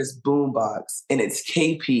just hear this boom box and it's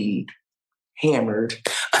KP hammered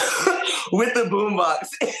with the boom box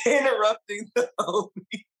interrupting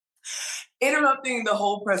the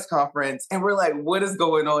whole press conference. And we're like, what is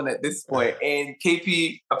going on at this point? And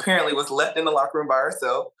KP apparently was left in the locker room by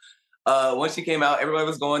herself. Once she came out, everybody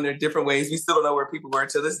was going their different ways. We still don't know where people were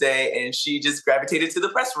to this day. And she just gravitated to the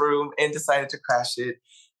press room and decided to crash it.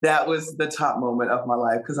 That was the top moment of my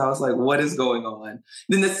life because I was like, what is going on?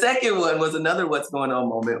 Then the second one was another what's going on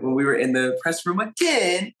moment when we were in the press room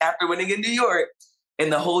again after winning in New York.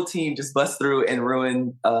 And the whole team just bust through and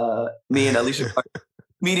ruined me and Alicia Clark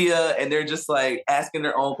media. And they're just like asking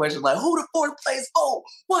their own questions, like, who the 4th place vote?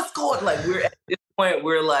 What's going on? Like, we're at this point,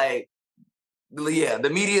 we're like, yeah, the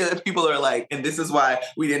media people are like, and this is why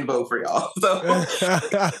we didn't vote for y'all. So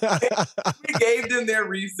we gave them their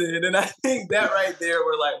reason. And I think that right there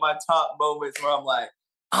were like my top moments where I'm like,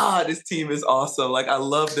 this team is awesome. Like, I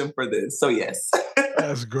love them for this. So yes.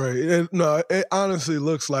 That's great. No, it honestly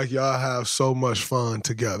looks like y'all have so much fun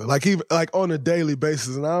together. Like, even like on a daily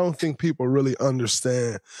basis. And I don't think people really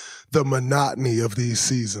understand the monotony of these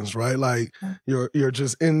seasons, right? Like, you're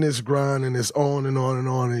just in this grind and it's on and on and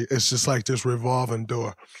on. It's just like this revolving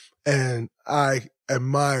door. And I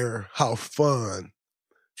admire how fun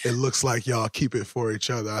it looks like y'all keep it for each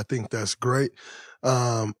other. I think that's great.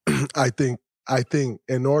 I think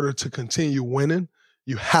in order to continue winning,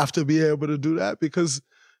 you have to be able to do that because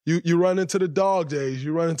you run into the dog days.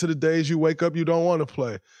 You run into the days you wake up, you don't want to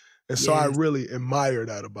play. And so I really admire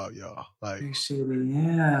that about y'all. Like, appreciate it,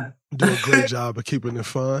 yeah. Do a great job of keeping it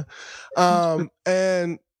fun.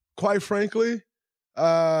 And quite frankly,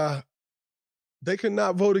 they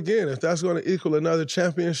cannot vote again. If that's going to equal another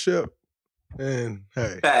championship, and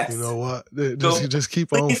hey, you know what? Just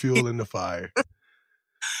keep on fueling the fire.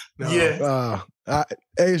 Now,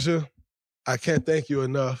 Asia, I can't thank you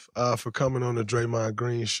enough for coming on the Draymond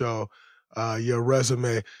Green Show, your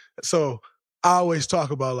resume. So I always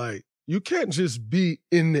talk about, like, you can't just be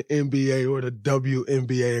in the NBA or the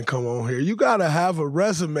WNBA and come on here. You got to have a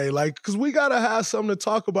resume, like, because we got to have something to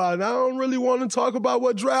talk about. And I don't really want to talk about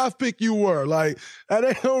what draft pick you were. Like, that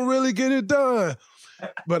ain't don't really get it done.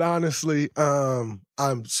 But honestly,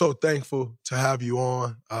 I'm so thankful to have you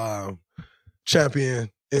on.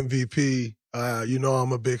 Champion, MVP, you know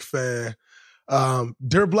I'm a big fan.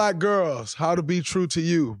 Dear Black Girls, How to Be True to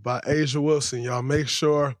You by Asia Wilson. Y'all make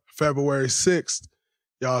sure February 6th,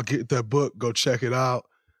 y'all get that book, go check it out.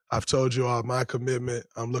 I've told you all my commitment.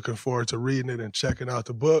 I'm looking forward to reading it and checking out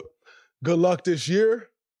the book. Good luck this year.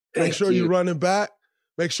 Make sure you run it back.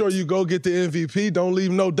 Make sure you go get the MVP. Don't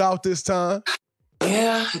leave no doubt this time.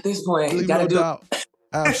 Yeah, at this point, leave no doubt.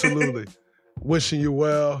 Absolutely. Wishing you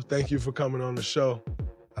well. Thank you for coming on the show.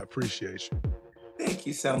 I appreciate you. Thank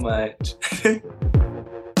you so much.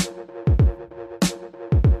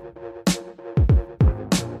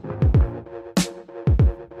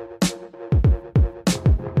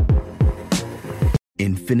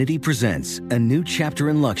 Infinity presents a new chapter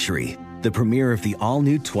in luxury, the premiere of the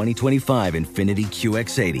all-new 2025 Infinity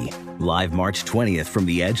QX80, live March 20th from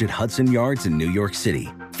the Edge at Hudson Yards in New York City,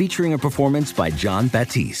 featuring a performance by John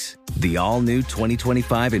Batiste. The all-new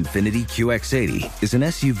 2025 Infiniti QX80 is an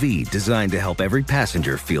SUV designed to help every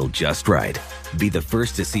passenger feel just right. Be the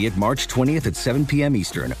first to see it March 20th at 7 p.m.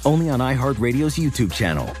 Eastern, only on iHeartRadio's YouTube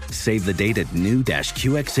channel. Save the date at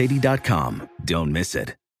new-QX80.com. Don't miss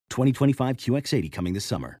it. 2025 QX80 coming this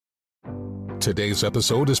summer. Today's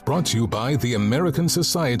episode is brought to you by the American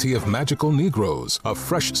Society of Magical Negroes, a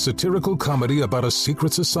fresh satirical comedy about a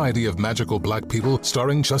secret society of magical black people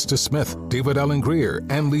starring Justice Smith, David Allen Greer,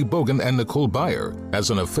 Ann Lee Bogan, and Nicole Byer.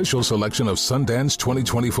 As an official selection of Sundance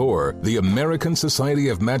 2024, the American Society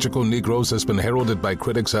of Magical Negroes has been heralded by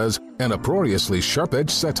critics as an uproariously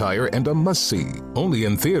sharp-edged satire and a must-see. Only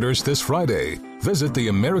in theaters this Friday. Visit the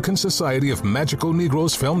American Society of Magical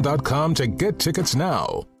Negroes Film.com to get tickets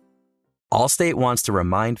now. Allstate wants to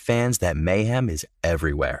remind fans that mayhem is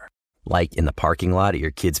everywhere. Like in the parking lot at your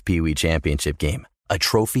kid's Pee Wee Championship game. A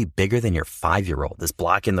trophy bigger than your 5-year-old is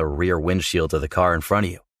blocking the rear windshield of the car in front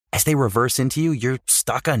of you. As they reverse into you, you're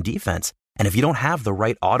stuck on defense. And if you don't have the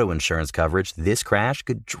right auto insurance coverage, this crash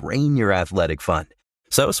could drain your athletic fund.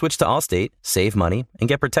 So switch to Allstate, save money, and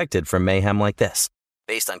get protected from mayhem like this.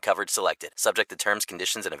 Based on coverage selected, subject to terms,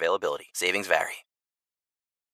 conditions, and availability. Savings vary.